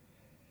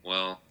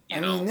 Well, I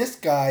mean, this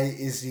guy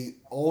is the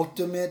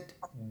ultimate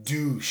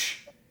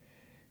douche.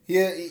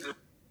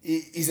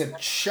 He's a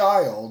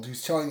child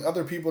who's telling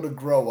other people to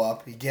grow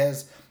up. He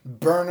has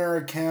burner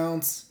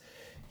accounts.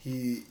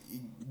 He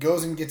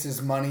goes and gets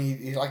his money.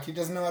 He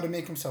doesn't know how to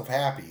make himself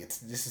happy.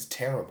 This is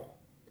terrible.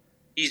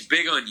 He's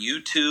big on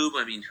YouTube.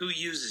 I mean, who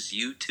uses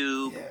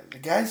YouTube? Yeah, the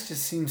guy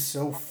just seems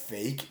so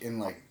fake,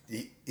 and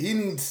he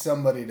needs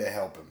somebody to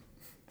help him.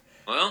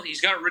 Well, he's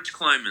got Rich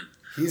Kleiman.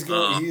 He's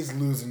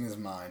losing his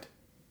mind.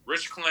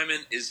 Rich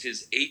Kleiman is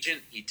his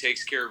agent. He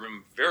takes care of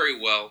him very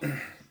well.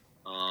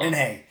 And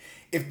hey,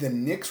 if the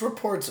Knicks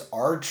reports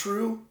are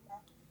true,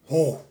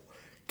 oh,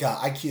 God,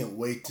 I can't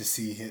wait to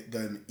see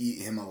them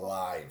eat him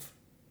alive.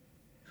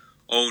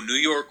 Oh, New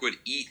York would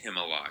eat him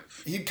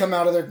alive. He'd come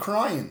out of there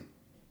crying.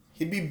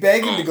 He'd be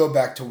begging to go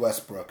back to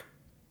Westbrook.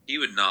 He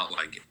would not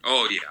like it.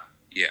 Oh,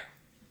 yeah.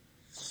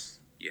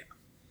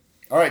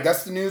 All right,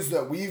 that's the news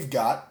that we've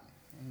got.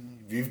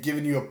 We've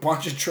given you a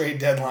bunch of trade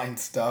deadline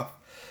stuff.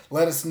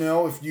 Let us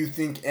know if you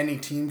think any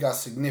team got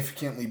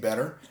significantly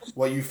better,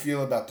 what you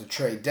feel about the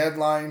trade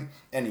deadline,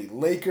 any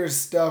Lakers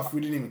stuff.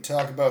 We didn't even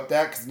talk about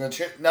that because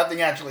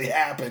nothing actually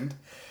happened.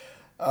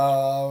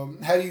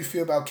 How do you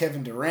feel about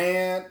Kevin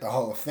Durant, the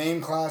Hall of Fame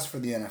class for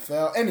the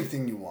NFL,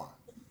 anything you want.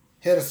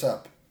 Hit us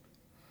up.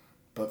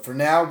 But for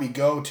now, we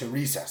go to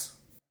recess.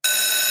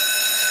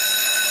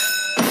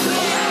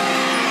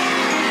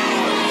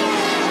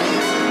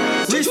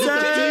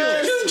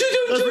 recess.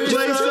 Let's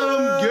play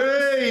some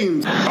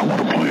games. I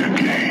want to play a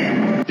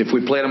game. If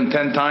we played them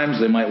 10 times,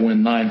 they might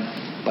win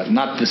 9. But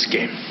not this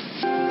game.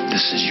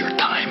 This is your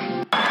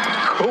time.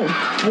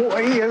 Oh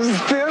boy, is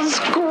this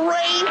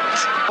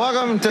great!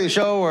 Welcome to the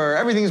show where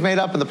everything's made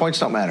up and the points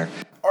don't matter.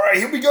 All right,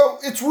 here we go.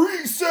 It's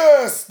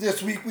recess.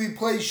 This week we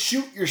play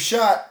Shoot Your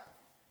Shot.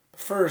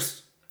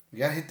 First, we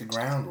got to hit the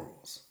ground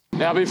rules.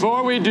 Now,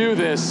 before we do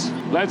this,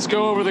 let's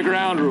go over the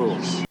ground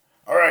rules.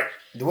 All right,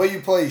 the way you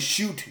play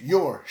Shoot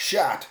Your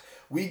Shot,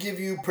 we give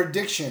you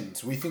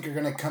predictions we think are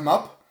going to come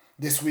up.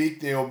 This week,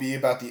 they will be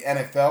about the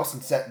NFL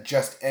since that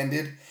just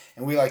ended.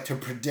 And we like to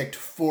predict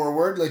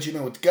forward, let you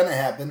know what's going to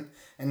happen,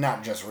 and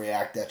not just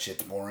react. That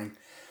shit's boring.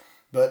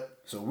 But,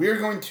 so we're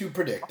going to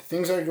predict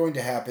things are going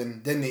to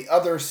happen. Then the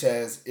other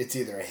says it's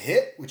either a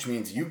hit, which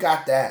means you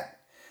got that.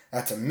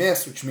 That's a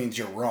miss, which means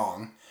you're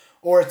wrong.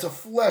 Or it's a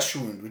flesh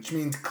wound, which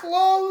means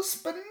close,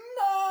 but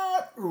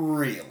not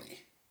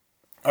really.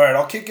 All right,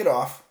 I'll kick it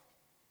off.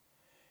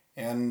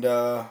 And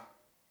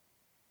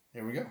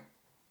here we go.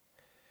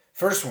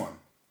 First one.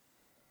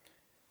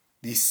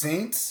 The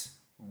Saints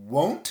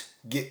won't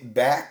get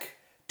back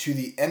to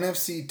the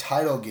NFC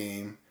title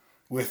game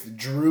with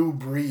Drew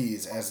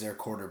Brees as their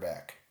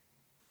quarterback.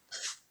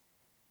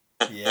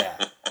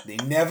 Yeah, they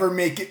never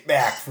make it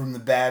back from the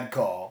bad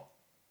call.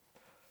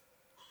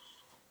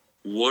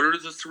 What are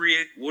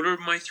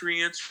my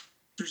three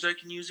answers I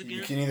can use again?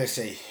 You can either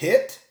say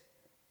hit,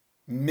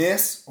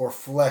 miss, or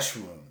flesh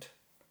wound.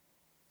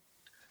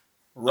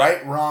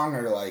 Right, wrong,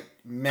 or like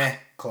meh,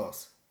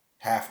 close.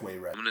 Halfway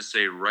right. I'm going to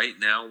say right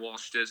now,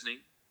 Walsh Disney,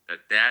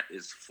 that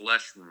is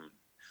flesh wound.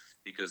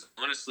 Because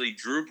honestly,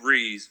 Drew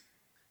Brees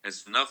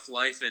has enough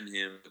life in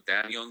him with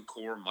that young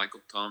core, Michael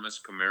Thomas,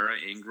 Kamara,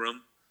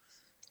 Ingram.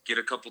 Get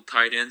a couple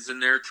tight ends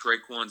in there,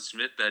 Traquan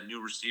Smith, that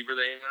new receiver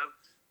they have.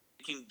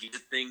 They can get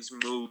things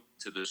moved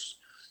to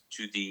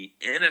the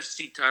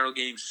NFC title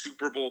game,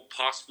 Super Bowl,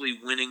 possibly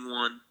winning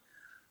one.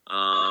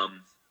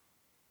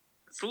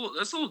 That's a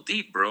little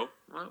deep, bro.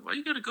 Why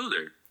you got to go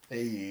there?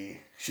 Hey,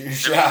 shoot your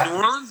shot.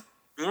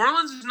 New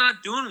Orleans is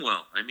not doing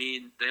well. I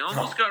mean, they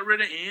almost got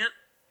rid of Ant.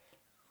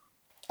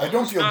 I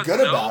don't feel good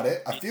about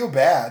it. I feel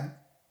bad.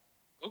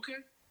 Okay.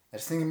 I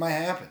just think it might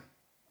happen.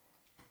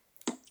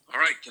 All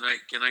right, can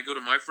I go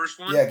to my first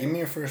one? Yeah, give me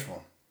your first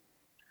one.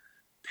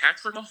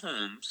 Patrick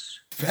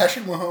Mahomes.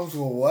 Patrick Mahomes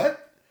will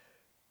what?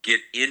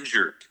 Get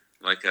injured,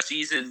 like a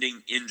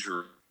season-ending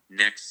injury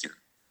next year.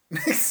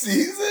 Next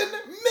season?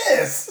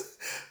 Miss.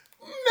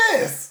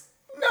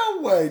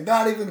 No way.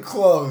 Not even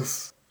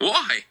close.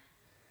 Why?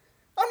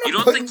 You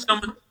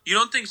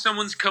don't think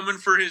someone's coming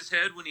for his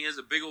head when he has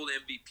a big old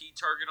MVP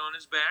target on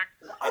his back?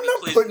 I'm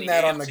not putting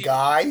that on the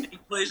guy. He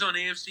plays in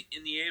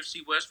the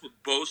AFC West with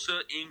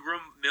Bosa,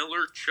 Ingram,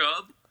 Miller,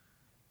 Chubb.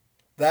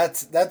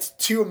 That's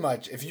too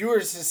much. If you were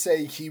to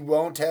say he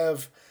won't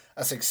have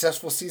a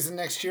successful season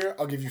next year,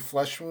 I'll give you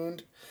flesh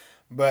wound.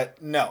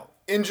 But no,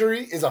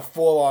 injury is a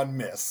full-on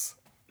miss.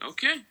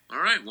 Okay, all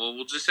right. Well,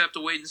 we'll just have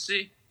to wait and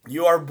see.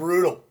 You are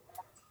brutal.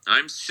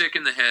 I'm sick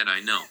in the head.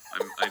 I know.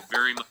 I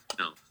very much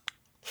know.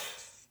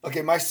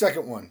 Okay, my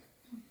second one.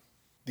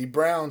 The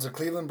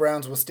Cleveland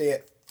Browns will stay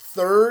at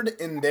third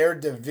in their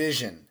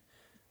division.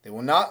 They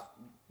will not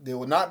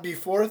be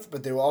fourth,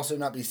 but they will also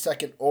not be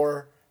second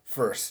or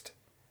first.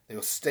 They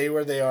will stay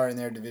where they are in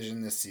their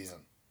division next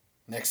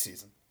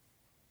season.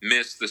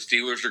 Miss, the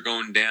Steelers are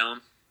going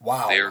down.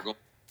 Wow.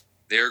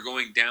 They are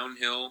going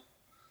downhill.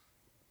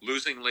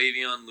 Losing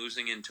Le'Veon,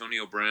 losing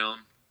Antonio Brown.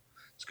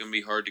 It's going to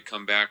be hard to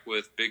come back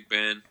with. Big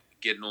Ben,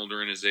 getting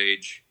older in his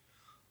age.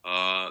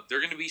 They're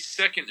going to be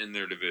second in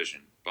their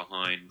division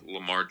behind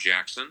Lamar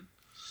Jackson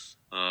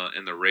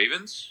and the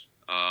Ravens.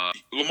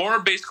 Lamar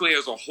basically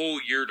has a whole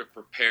year to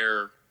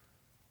prepare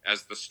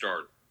as the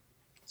starter.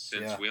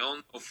 Since we all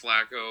know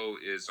Flacco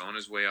is on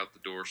his way out the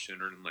door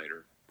sooner than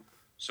later.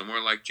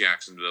 Somewhere like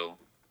Jacksonville.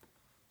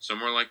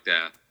 Somewhere like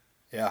that.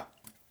 Yeah.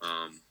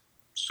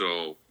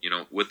 So,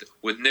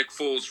 with Nick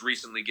Foles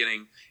recently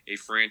getting a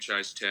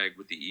franchise tag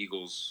with the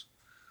Eagles,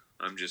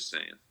 I'm just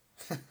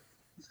saying.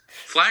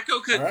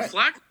 Flacco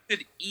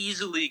could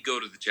easily go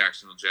to the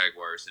Jacksonville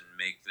Jaguars and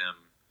make them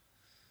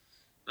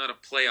not a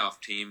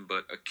playoff team,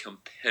 but a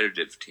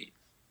competitive team.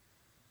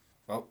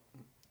 Well,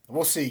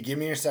 we'll see. Give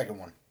me your second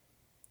one.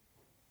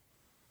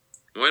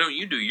 Why don't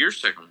you do your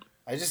second one?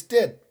 I just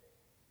did.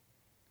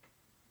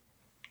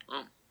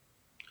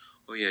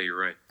 Oh yeah, you're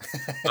right.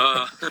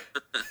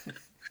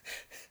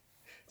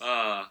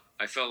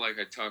 I felt like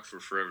I talked for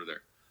forever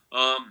there.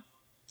 I'm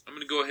going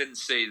to go ahead and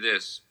say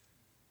this.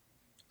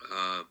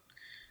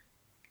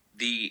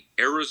 The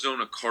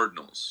Arizona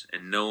Cardinals,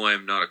 and no,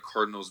 I'm not a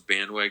Cardinals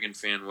bandwagon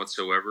fan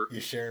whatsoever.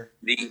 You sure?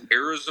 The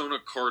Arizona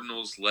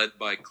Cardinals, led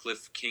by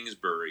Cliff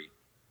Kingsbury,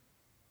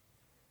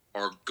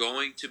 are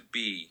going to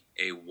be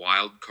a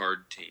wild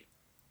card team.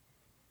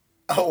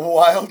 A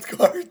wild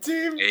card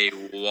team? A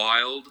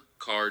wild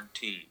card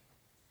team.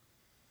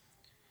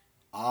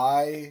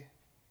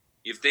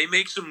 If they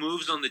make some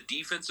moves on the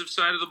defensive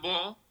side of the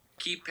ball,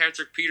 keep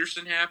Patrick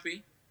Peterson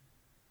happy,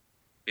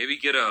 maybe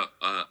get a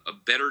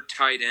better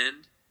tight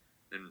end,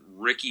 than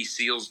Ricky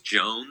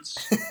Seals-Jones.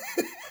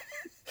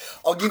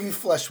 I'll give you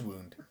flesh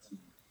wound.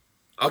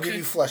 I'll give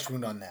you flesh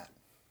wound on that.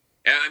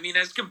 I mean,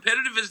 as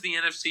competitive as the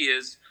NFC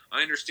is,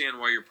 I understand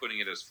why you're putting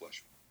it as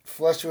flesh wound.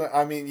 Flesh wound,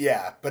 I mean,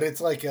 yeah, but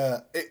it's like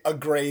a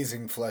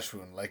grazing flesh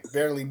wound, like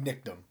barely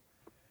nicked them.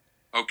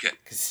 Okay.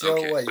 Because so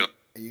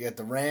you get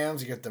the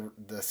Rams, you get the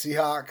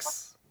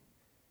Seahawks.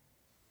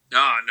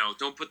 No,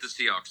 don't put the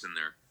Seahawks in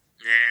there.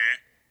 Nah.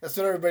 That's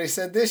what everybody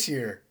said this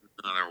year.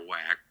 No, they're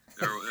whack.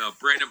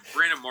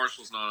 Brandon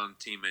Marshall's not on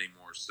the team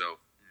anymore, so.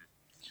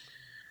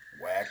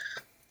 Whack.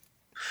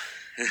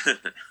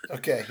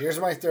 Okay, here's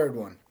my third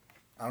one.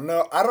 I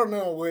don't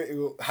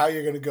know how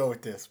you're going to go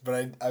with this,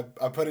 but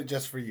I put it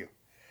just for you.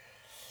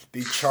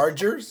 The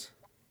Chargers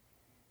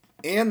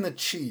and the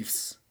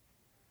Chiefs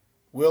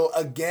will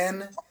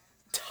again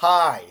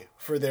tie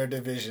for their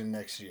division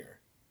next year.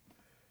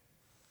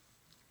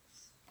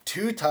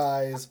 2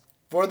 ties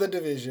for the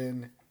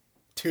division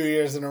 2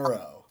 years in a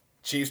row.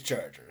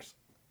 Chiefs-Chargers.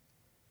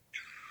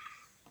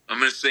 I'm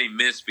going to say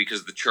miss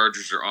because the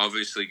Chargers are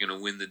obviously going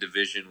to win the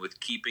division with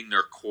keeping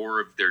their core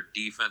of their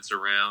defense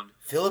around.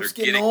 Phillips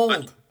getting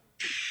old.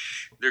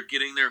 They're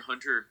getting their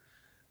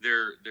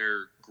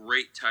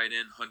great tight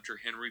end Hunter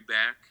Henry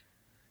back.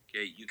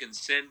 Okay, you can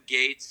send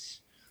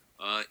Gates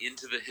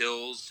into the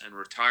hills and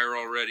retire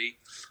already.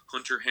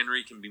 Hunter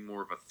Henry can be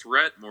more of a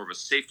threat, more of a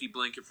safety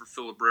blanket for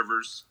Phillip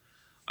Rivers.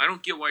 I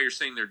don't get why you're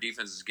saying their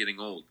defense is getting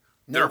old.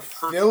 No,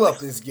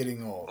 Phillip is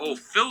getting old. Oh,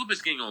 Phillip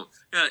is getting old.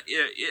 Yeah,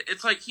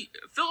 it's like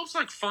Phillip's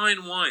like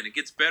fine wine. It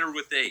gets better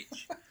with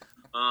age.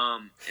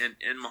 And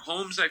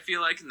Mahomes, I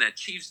feel like, in that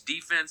Chiefs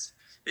defense,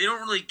 they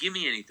don't really give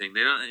me anything.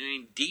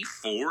 Dee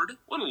Ford,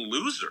 what a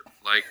loser.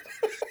 Like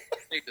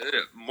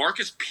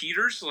Marcus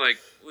Peters, like,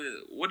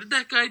 what did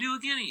that guy do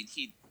again?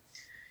 He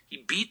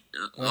beat.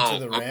 Went to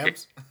the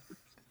Rams. Okay.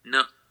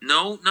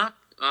 No, not.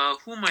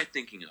 Who am I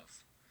thinking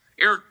of?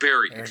 Eric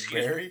Berry. Eric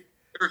Berry.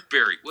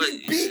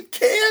 He beat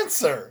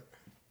cancer.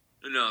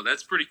 No,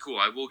 that's pretty cool.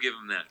 I will give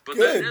him that. But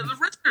the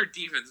rest of their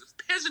defense is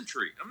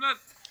peasantry.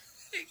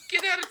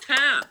 Get out of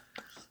town.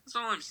 That's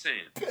all I'm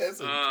saying.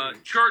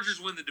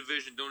 Chargers win the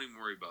division. Don't even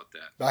worry about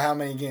that. By how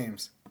many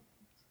games?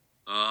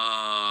 1.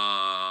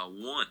 I'm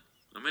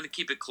going to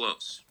keep it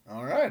close.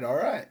 All right.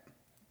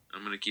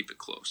 I'm going to keep it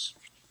close.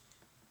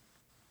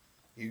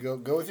 You go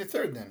with your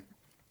third then.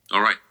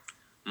 All right.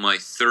 My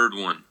third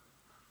one.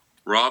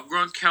 Rob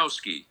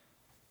Gronkowski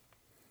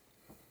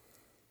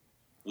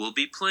will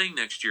be playing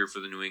next year for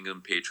the New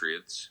England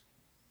Patriots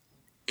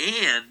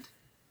and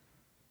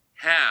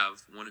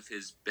have one of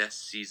his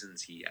best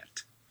seasons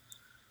yet.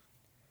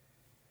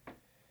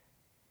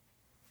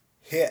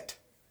 Hit.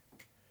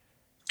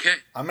 Okay.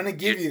 I'm going to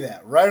give you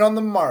that. Right on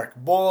the mark.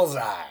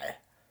 Bullseye.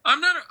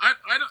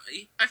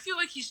 I feel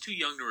like he's too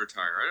young to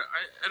retire.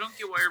 I don't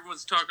get why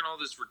everyone's talking all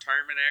this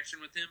retirement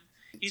action with him.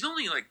 He's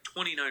only like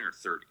 29 or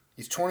 30.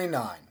 He's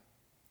 29.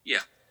 Yeah.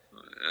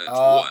 That's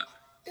what?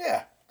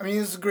 Yeah. I mean,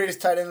 he's the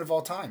greatest tight end of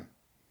all time.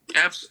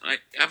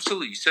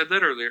 Absolutely. You said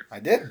that earlier. I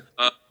did.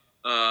 But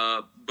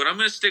I'm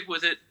going to stick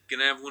with it. Going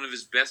to have one of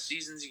his best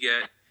seasons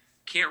yet.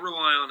 Can't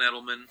rely on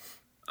Edelman.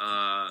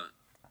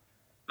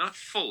 Not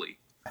fully.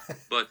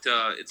 But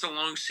it's a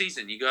long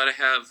season. You got to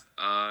have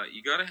I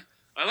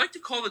like to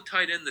call the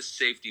tight end the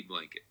safety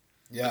blanket.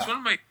 Yeah. It's one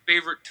of my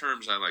favorite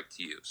terms I like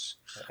to use.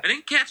 I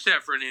didn't catch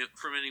that from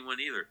anyone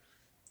either.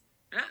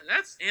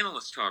 That's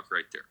analyst talk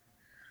right there.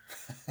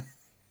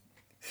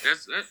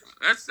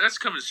 That's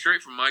coming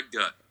straight from my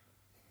gut.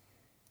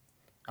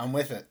 I'm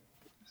with it.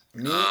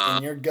 Me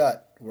and your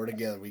gut, we're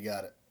together. We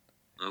got it.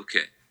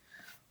 Okay.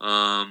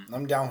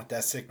 I'm down with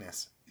that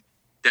sickness.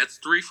 That's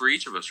 3 for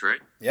each of us,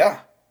 right? Yeah.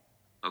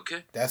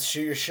 Okay. That's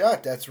shoot your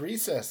shot. That's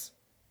recess.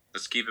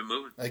 Let's keep it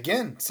moving.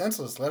 Again,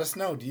 senseless. Let us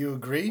know. Do you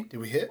agree?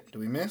 Did we hit? Did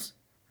we miss?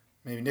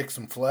 Maybe nick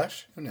some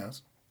flesh? Who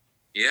knows?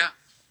 Yeah.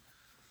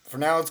 For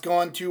now, let's go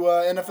on to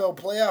NFL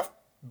playoff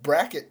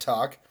bracket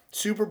talk,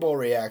 Super Bowl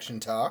reaction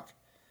talk.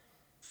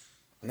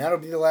 And that'll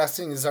be the last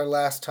thing. This is our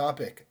last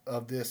topic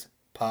of this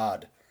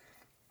pod.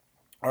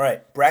 All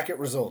right, bracket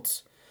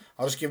results.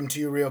 I'll just give them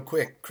to you real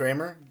quick.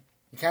 Kramer,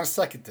 you kind of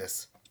suck at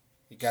this.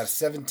 You got a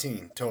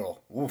 17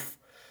 total. Oof.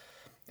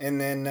 And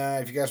then,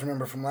 if you guys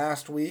remember from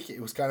last week,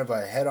 it was kind of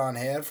a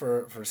head-on-head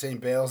for St.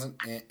 Bales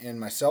and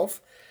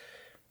myself.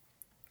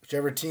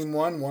 Whichever team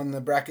won the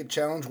bracket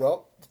challenge.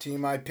 Well, the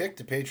team I picked,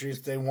 the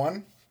Patriots, they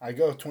won. I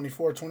go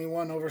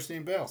 24-21 over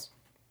St. Bales.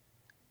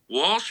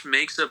 Walsh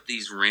makes up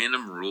these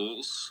random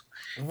rules.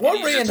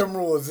 What random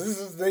rules?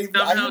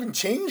 I haven't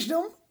changed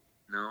them.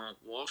 No,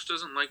 Walsh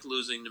doesn't like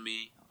losing to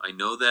me. I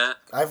know that.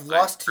 I've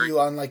lost to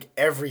you on like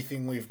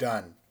everything we've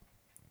done.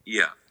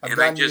 Yeah, I've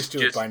gotten used to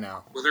it by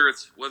now. Whether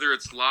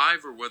it's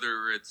live or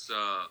whether it's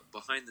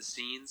behind the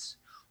scenes,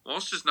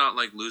 Walsh does not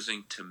like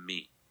losing to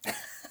me.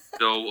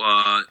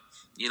 So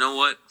you know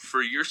what?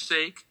 For your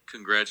sake,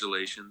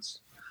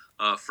 congratulations.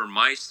 For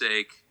my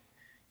sake,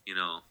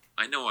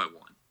 I know I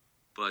won.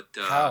 But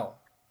how?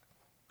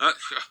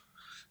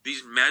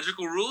 these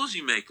magical rules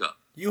you make up.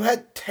 You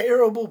had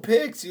terrible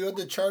picks. You had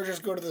the Chargers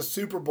go to the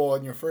Super Bowl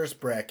in your first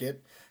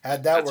bracket.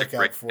 Had that work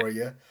out for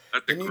you.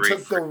 Then you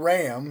took the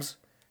Rams.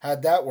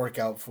 Had that work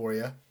out for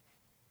you.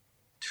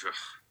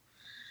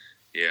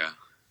 Yeah.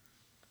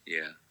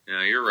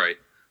 No, you're right.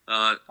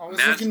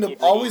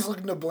 Always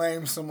looking to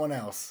blame someone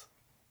else.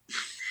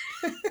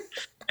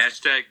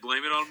 Hashtag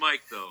blame it on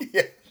Mike, though.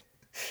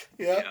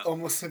 Yeah.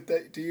 Almost sent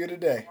that to you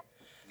today.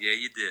 Yeah,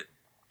 you did.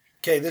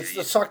 Okay,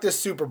 let's talk this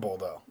Super Bowl,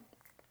 though.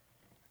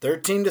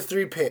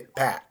 13-3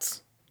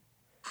 Pats.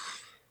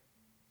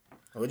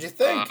 What'd you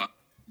think?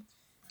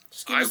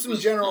 Just give us some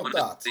general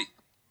thoughts.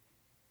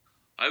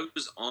 I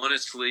was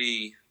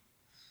honestly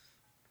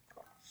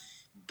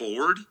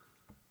bored.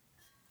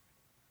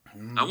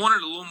 I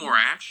wanted a little more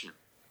action.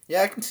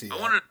 Yeah, I can see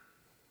that.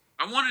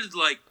 I wanted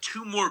like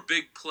 2 more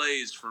big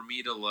plays for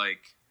me to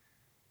like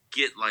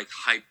get like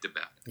hyped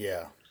about it.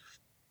 Yeah.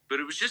 But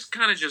it was just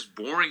kind of just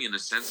boring in a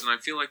sense, and I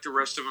feel like the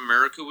rest of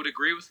America would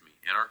agree with me,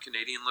 and our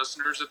Canadian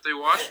listeners if they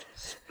watched,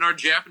 and our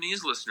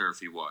Japanese listener if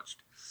he watched.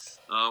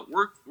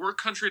 We're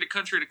country to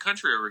country to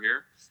country over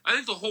here. I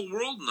think the whole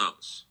world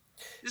knows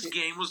this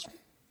game was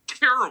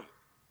terrible.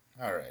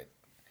 All right.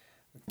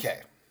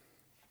 Okay.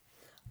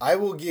 I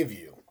will give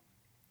you,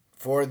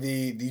 for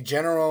the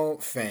general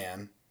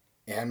fan,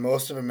 and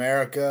most of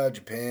America,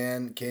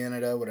 Japan,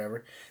 Canada,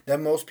 whatever, that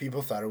most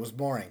people thought it was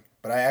boring.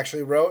 But I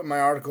actually wrote in my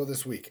article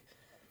this week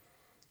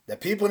that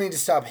people need to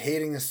stop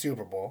hating the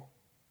Super Bowl.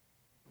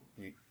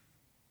 You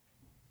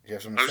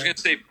have something to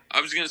say?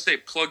 I was gonna say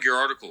plug your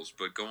articles,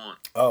 but go on.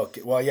 Oh,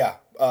 okay. Well, yeah.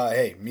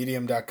 Hey,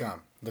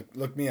 Medium.com.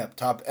 Look me up.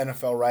 Top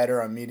NFL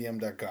writer on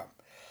Medium.com.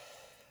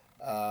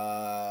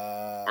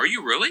 Are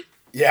you really?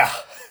 Yeah.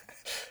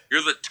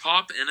 You're the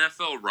top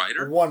NFL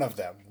writer? One of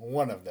them.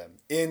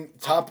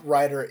 Top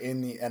writer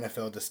in the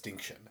NFL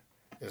distinction.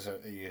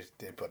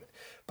 They put it.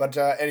 But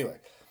anyway.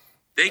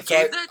 They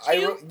gave that to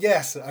you?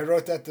 Yes, I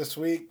wrote that this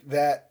week,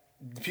 that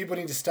people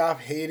need to stop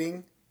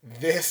hating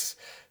this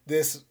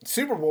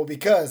Super Bowl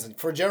because,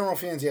 for general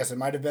fans, yes, it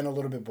might have been a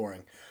little bit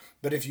boring.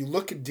 But if you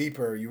look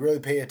deeper, you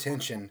really pay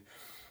attention,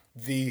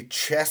 the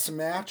chess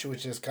match,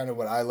 which is kind of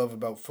what I love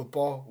about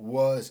football,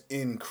 was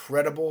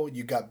incredible.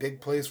 You got big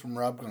plays from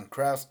Rob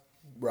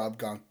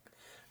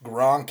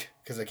Gronk,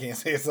 because I can't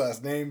say his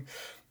last name.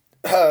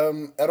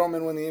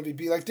 Edelman won the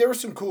MVP. Like, there were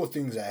some cool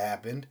things that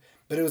happened,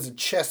 but it was a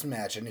chess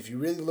match. And if you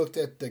really looked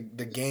at the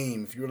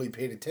game, if you really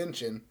paid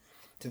attention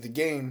to the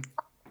game,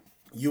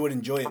 you would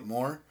enjoy it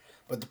more.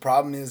 But the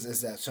problem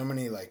is that so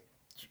many, like,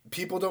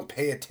 people don't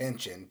pay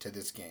attention to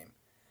this game.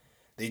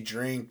 They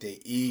drink, they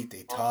eat,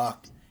 they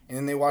talk, and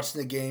then they watch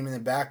the game in the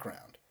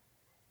background.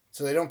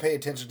 So they don't pay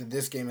attention to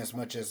this game as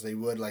much as they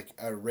would, like,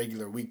 a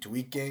regular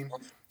week-to-week game.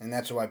 And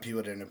that's why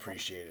people didn't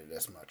appreciate it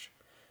as much.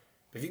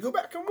 But if you go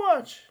back and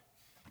watch.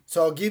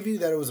 So I'll give you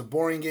that it was a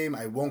boring game.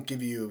 I won't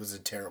give you it was a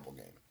terrible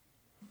game.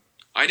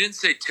 I didn't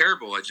say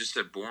terrible. I just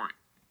said boring.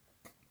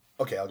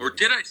 Okay. Or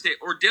did I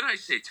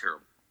say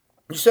terrible?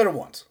 You said it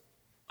once.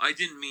 I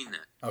didn't mean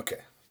that. Okay.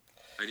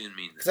 I didn't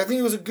mean that. Because I think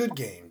it was a good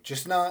game.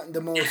 Just not the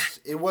most...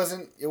 It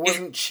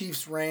wasn't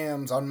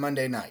Chiefs-Rams on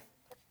Monday night.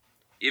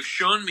 If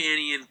Sean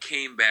Mannion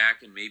came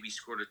back and maybe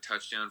scored a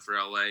touchdown for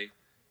LA,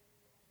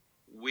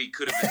 we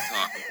could have been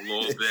talking a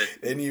little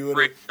bit. And you would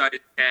have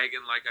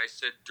tagging, like I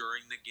said,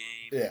 during the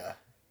game. Yeah.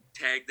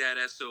 Tag that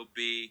SOB.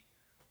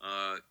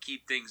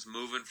 Keep things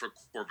moving for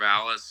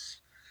Corvallis.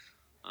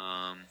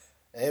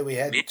 Hey, we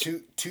had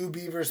two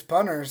Beavers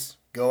punters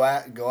go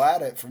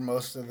at it for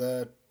most of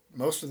the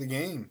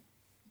game.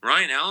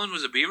 Ryan Allen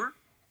was a Beaver?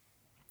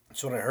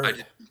 That's what I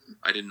heard.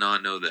 I did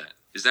not know that.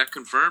 Is that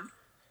confirmed?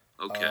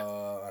 Okay. I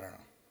don't know.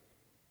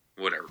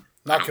 Whatever.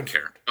 Not I don't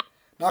confirmed. care.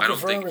 Not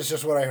confirmed. It's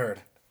just what I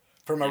heard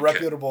from a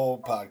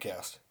reputable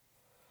podcast.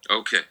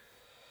 Okay.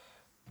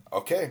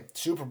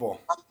 Super Bowl.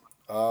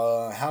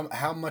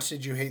 How much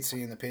did you hate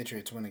seeing the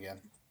Patriots win again?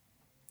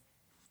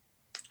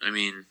 I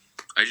mean,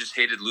 I just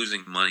hated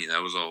losing money.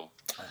 That was all.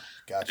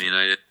 Gotcha. I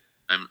mean,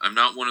 I'm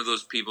not one of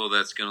those people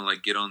that's gonna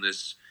like get on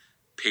this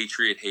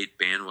Patriot hate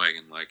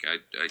bandwagon. Like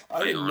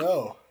I didn't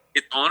know.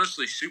 It's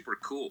honestly super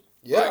cool.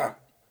 Yeah. Like,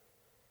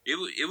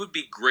 it would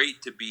be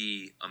great to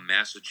be a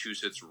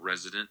Massachusetts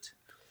resident.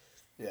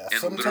 Yeah.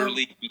 And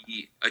literally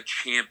be a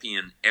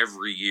champion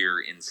every year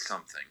in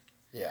something.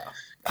 Yeah.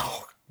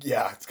 Oh,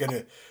 yeah. It's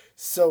gonna.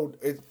 So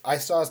I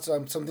saw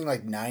something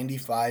like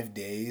 95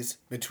 days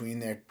between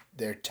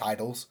their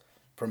titles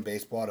from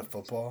baseball to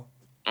football.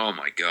 Oh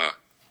my God.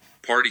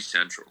 Party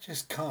Central.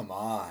 Just come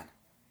on.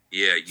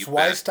 Yeah, you. So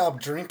why stop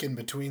drinking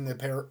between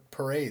the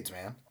parades,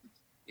 man?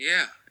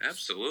 Yeah,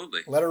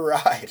 absolutely. Let her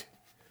ride.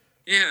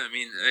 Yeah,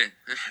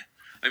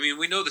 I mean,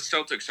 we know the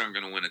Celtics aren't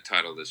going to win a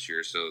title this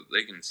year, so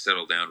they can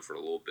settle down for a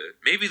little bit.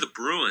 Maybe the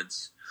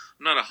Bruins.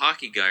 I'm not a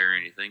hockey guy or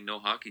anything. No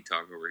hockey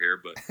talk over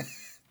here, but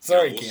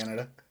sorry,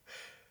 Canada.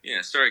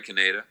 Yeah, sorry,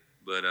 Canada.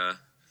 But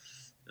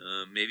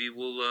maybe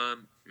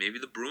maybe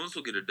the Bruins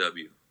will get a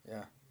W.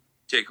 Yeah.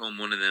 Take home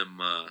one of them.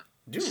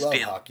 Do love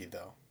hockey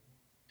though.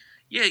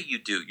 Yeah, you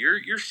do.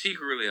 You're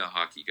secretly a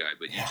hockey guy,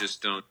 but you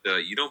just don't.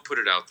 You don't put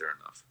it out there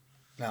enough.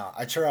 No,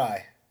 I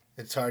try.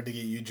 It's hard to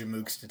get you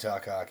Jamooks to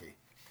talk hockey.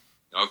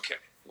 Okay.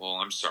 Well,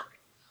 I'm sorry.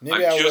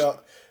 Maybe I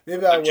will.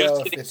 Maybe I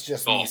will if it's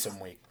just me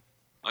some week.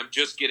 I'm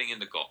just getting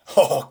into golf.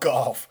 Oh,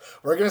 golf.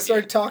 We're going to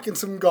start talking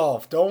some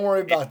golf. Don't worry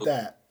about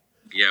that.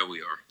 Yeah, we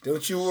are.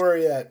 Don't you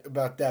worry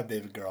about that,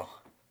 baby girl.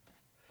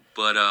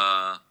 But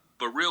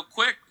real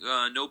quick,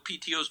 no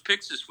PTO's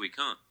picks this week,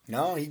 huh?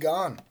 No, he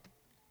gone.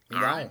 He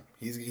gone. Right.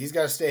 He's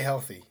got to stay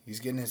healthy. He's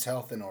getting his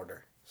health in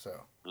order.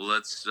 So. Well,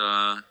 let's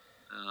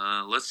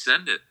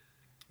send it.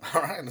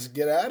 All right, let's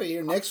get out of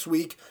here. Next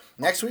week,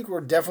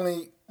 we're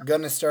definitely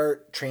going to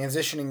start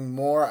transitioning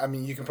more. I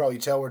mean, you can probably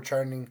tell we're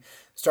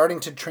starting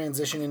to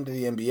transition into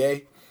the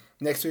NBA.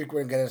 Next week,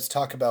 we're going to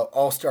talk about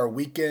All-Star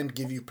Weekend,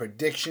 give you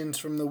predictions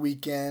from the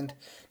weekend,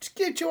 just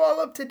get you all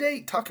up to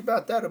date, talk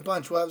about that a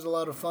bunch. We'll have a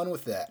lot of fun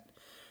with that.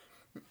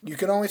 You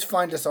can always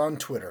find us on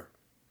Twitter,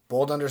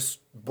 help me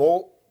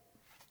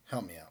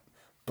out,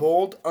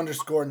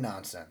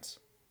 bold_nonsense.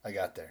 I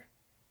got there.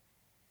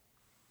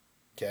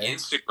 Okay.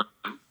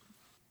 Instagram.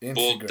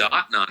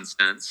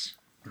 Bold.nonsense.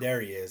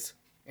 There he is.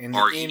 And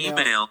our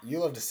email. You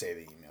love to say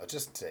the email.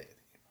 Just say it.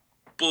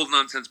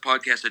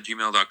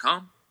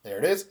 boldnonsensepodcast@gmail.com. There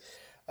it is.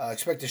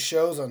 Expect the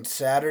shows on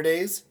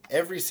Saturdays.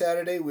 Every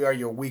Saturday, we are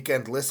your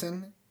weekend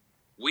listen.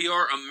 We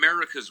are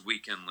America's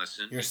weekend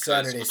listen. Your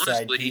Saturday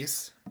side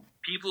piece.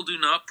 People do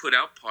not put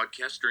out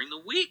podcasts during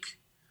the week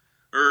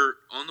or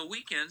on the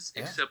weekends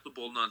except the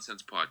Bold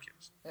Nonsense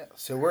podcast. Yeah.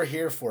 So we're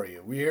here for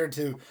you. We're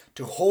here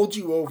to hold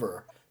you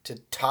over, to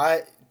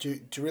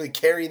really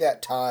carry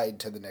that tide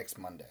to the next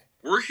Monday.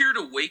 We're here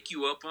to wake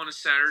you up on a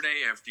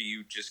Saturday after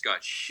you just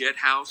got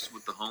shithoused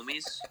with the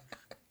homies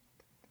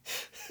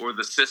or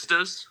the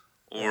sisters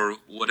or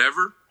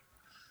whatever.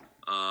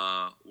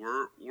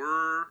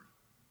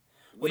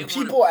 When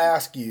people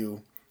ask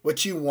you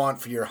what you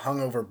want for your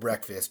hungover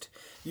breakfast,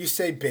 you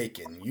say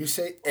bacon, you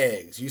say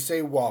eggs, you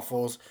say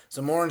waffles,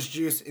 some orange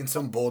juice, and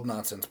some Bold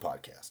Nonsense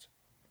podcast.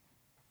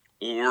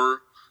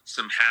 Or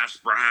some hash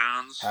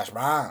browns. Hash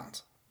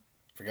browns.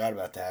 Forgot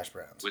about the hash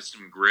browns. With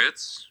some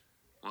grits.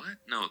 What?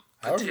 No.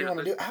 However you want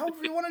to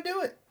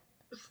do it.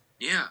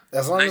 Yeah.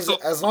 As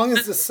long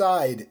as the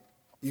side,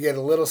 you get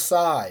a little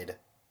side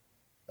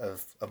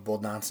of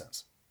Bold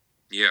Nonsense.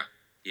 Yeah.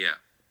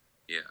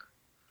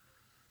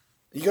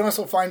 You can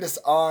also find us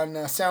on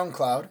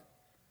SoundCloud.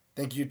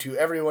 Thank you to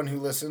everyone who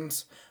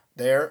listens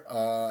there.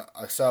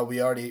 I saw we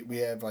have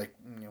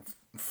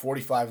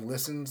 45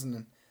 listens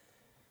and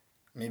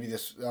maybe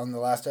this on the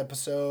last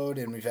episode,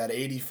 and we've had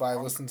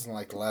 85 listens in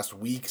the last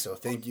week. So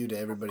thank you to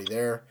everybody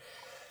there.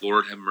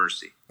 Lord have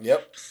mercy.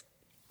 Yep.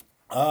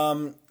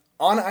 On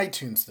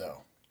iTunes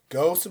though,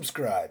 go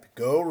subscribe,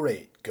 go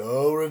rate,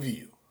 go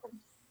review.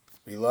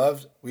 We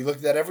look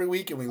at that every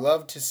week, and we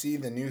love to see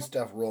the new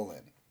stuff roll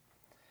in.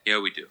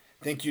 Yeah, we do.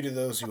 Thank you to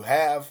those who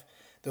have,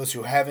 those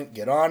who haven't,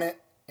 get on it,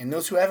 and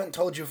those who haven't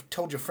told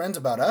your friends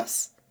about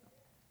us.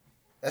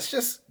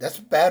 That's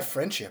bad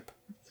friendship.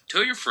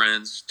 Tell your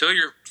friends, tell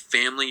your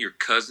family, your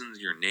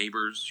cousins, your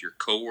neighbors, your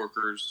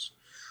coworkers,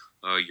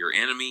 your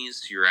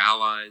enemies, your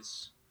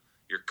allies,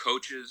 your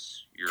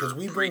coaches. Because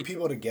we bring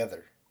people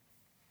together.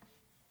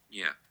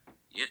 Yeah.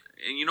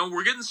 And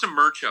we're getting some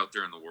merch out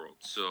there in the world,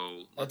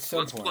 so let's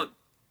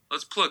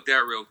plug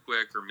that real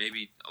quick, or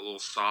maybe a little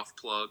soft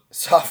plug.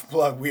 Soft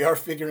plug. We are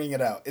figuring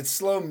it out. It's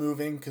slow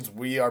moving because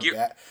we are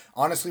bad.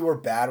 Honestly, we're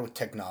bad with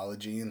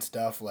technology and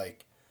stuff.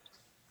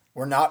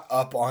 We're not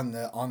up on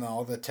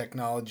all the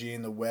technology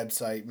and the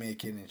website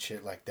making and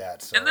shit like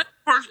that. So. And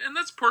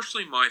that's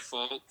partially my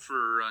fault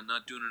for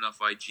not doing enough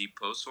IG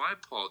posts. So I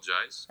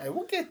apologize. Hey,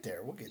 we'll get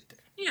there.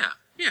 Yeah.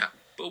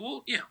 But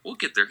we'll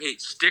get there. Hey,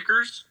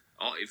 stickers.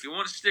 If you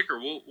want a sticker,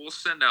 we'll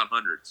send out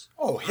hundreds.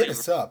 Oh, hit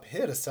us up.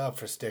 Hit us up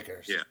for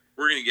stickers. Yeah,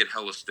 we're going to get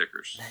hella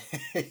stickers.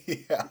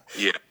 Yeah.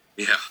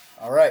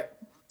 All right.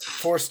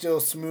 For Still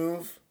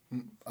Smooth,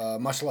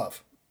 much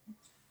love.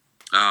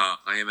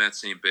 I am at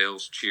St.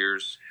 Bale's.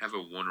 Cheers. Have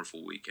a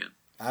wonderful weekend.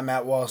 I'm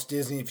at Walt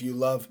Disney. If you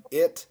love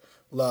it,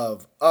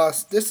 love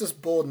us. This is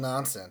Bold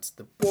Nonsense,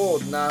 the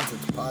Bold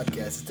Nonsense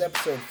podcast. It's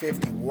episode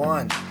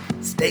 51.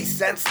 Stay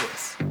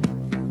senseless.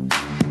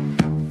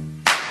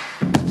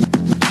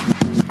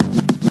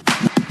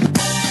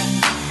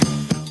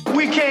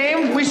 We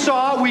came, we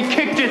saw, we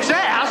kicked its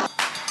ass.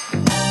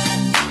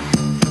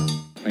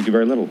 Thank you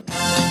very little.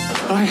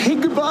 I hate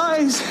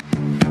goodbyes.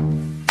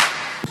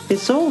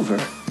 It's over.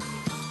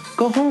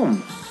 Go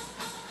home.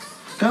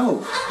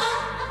 Go.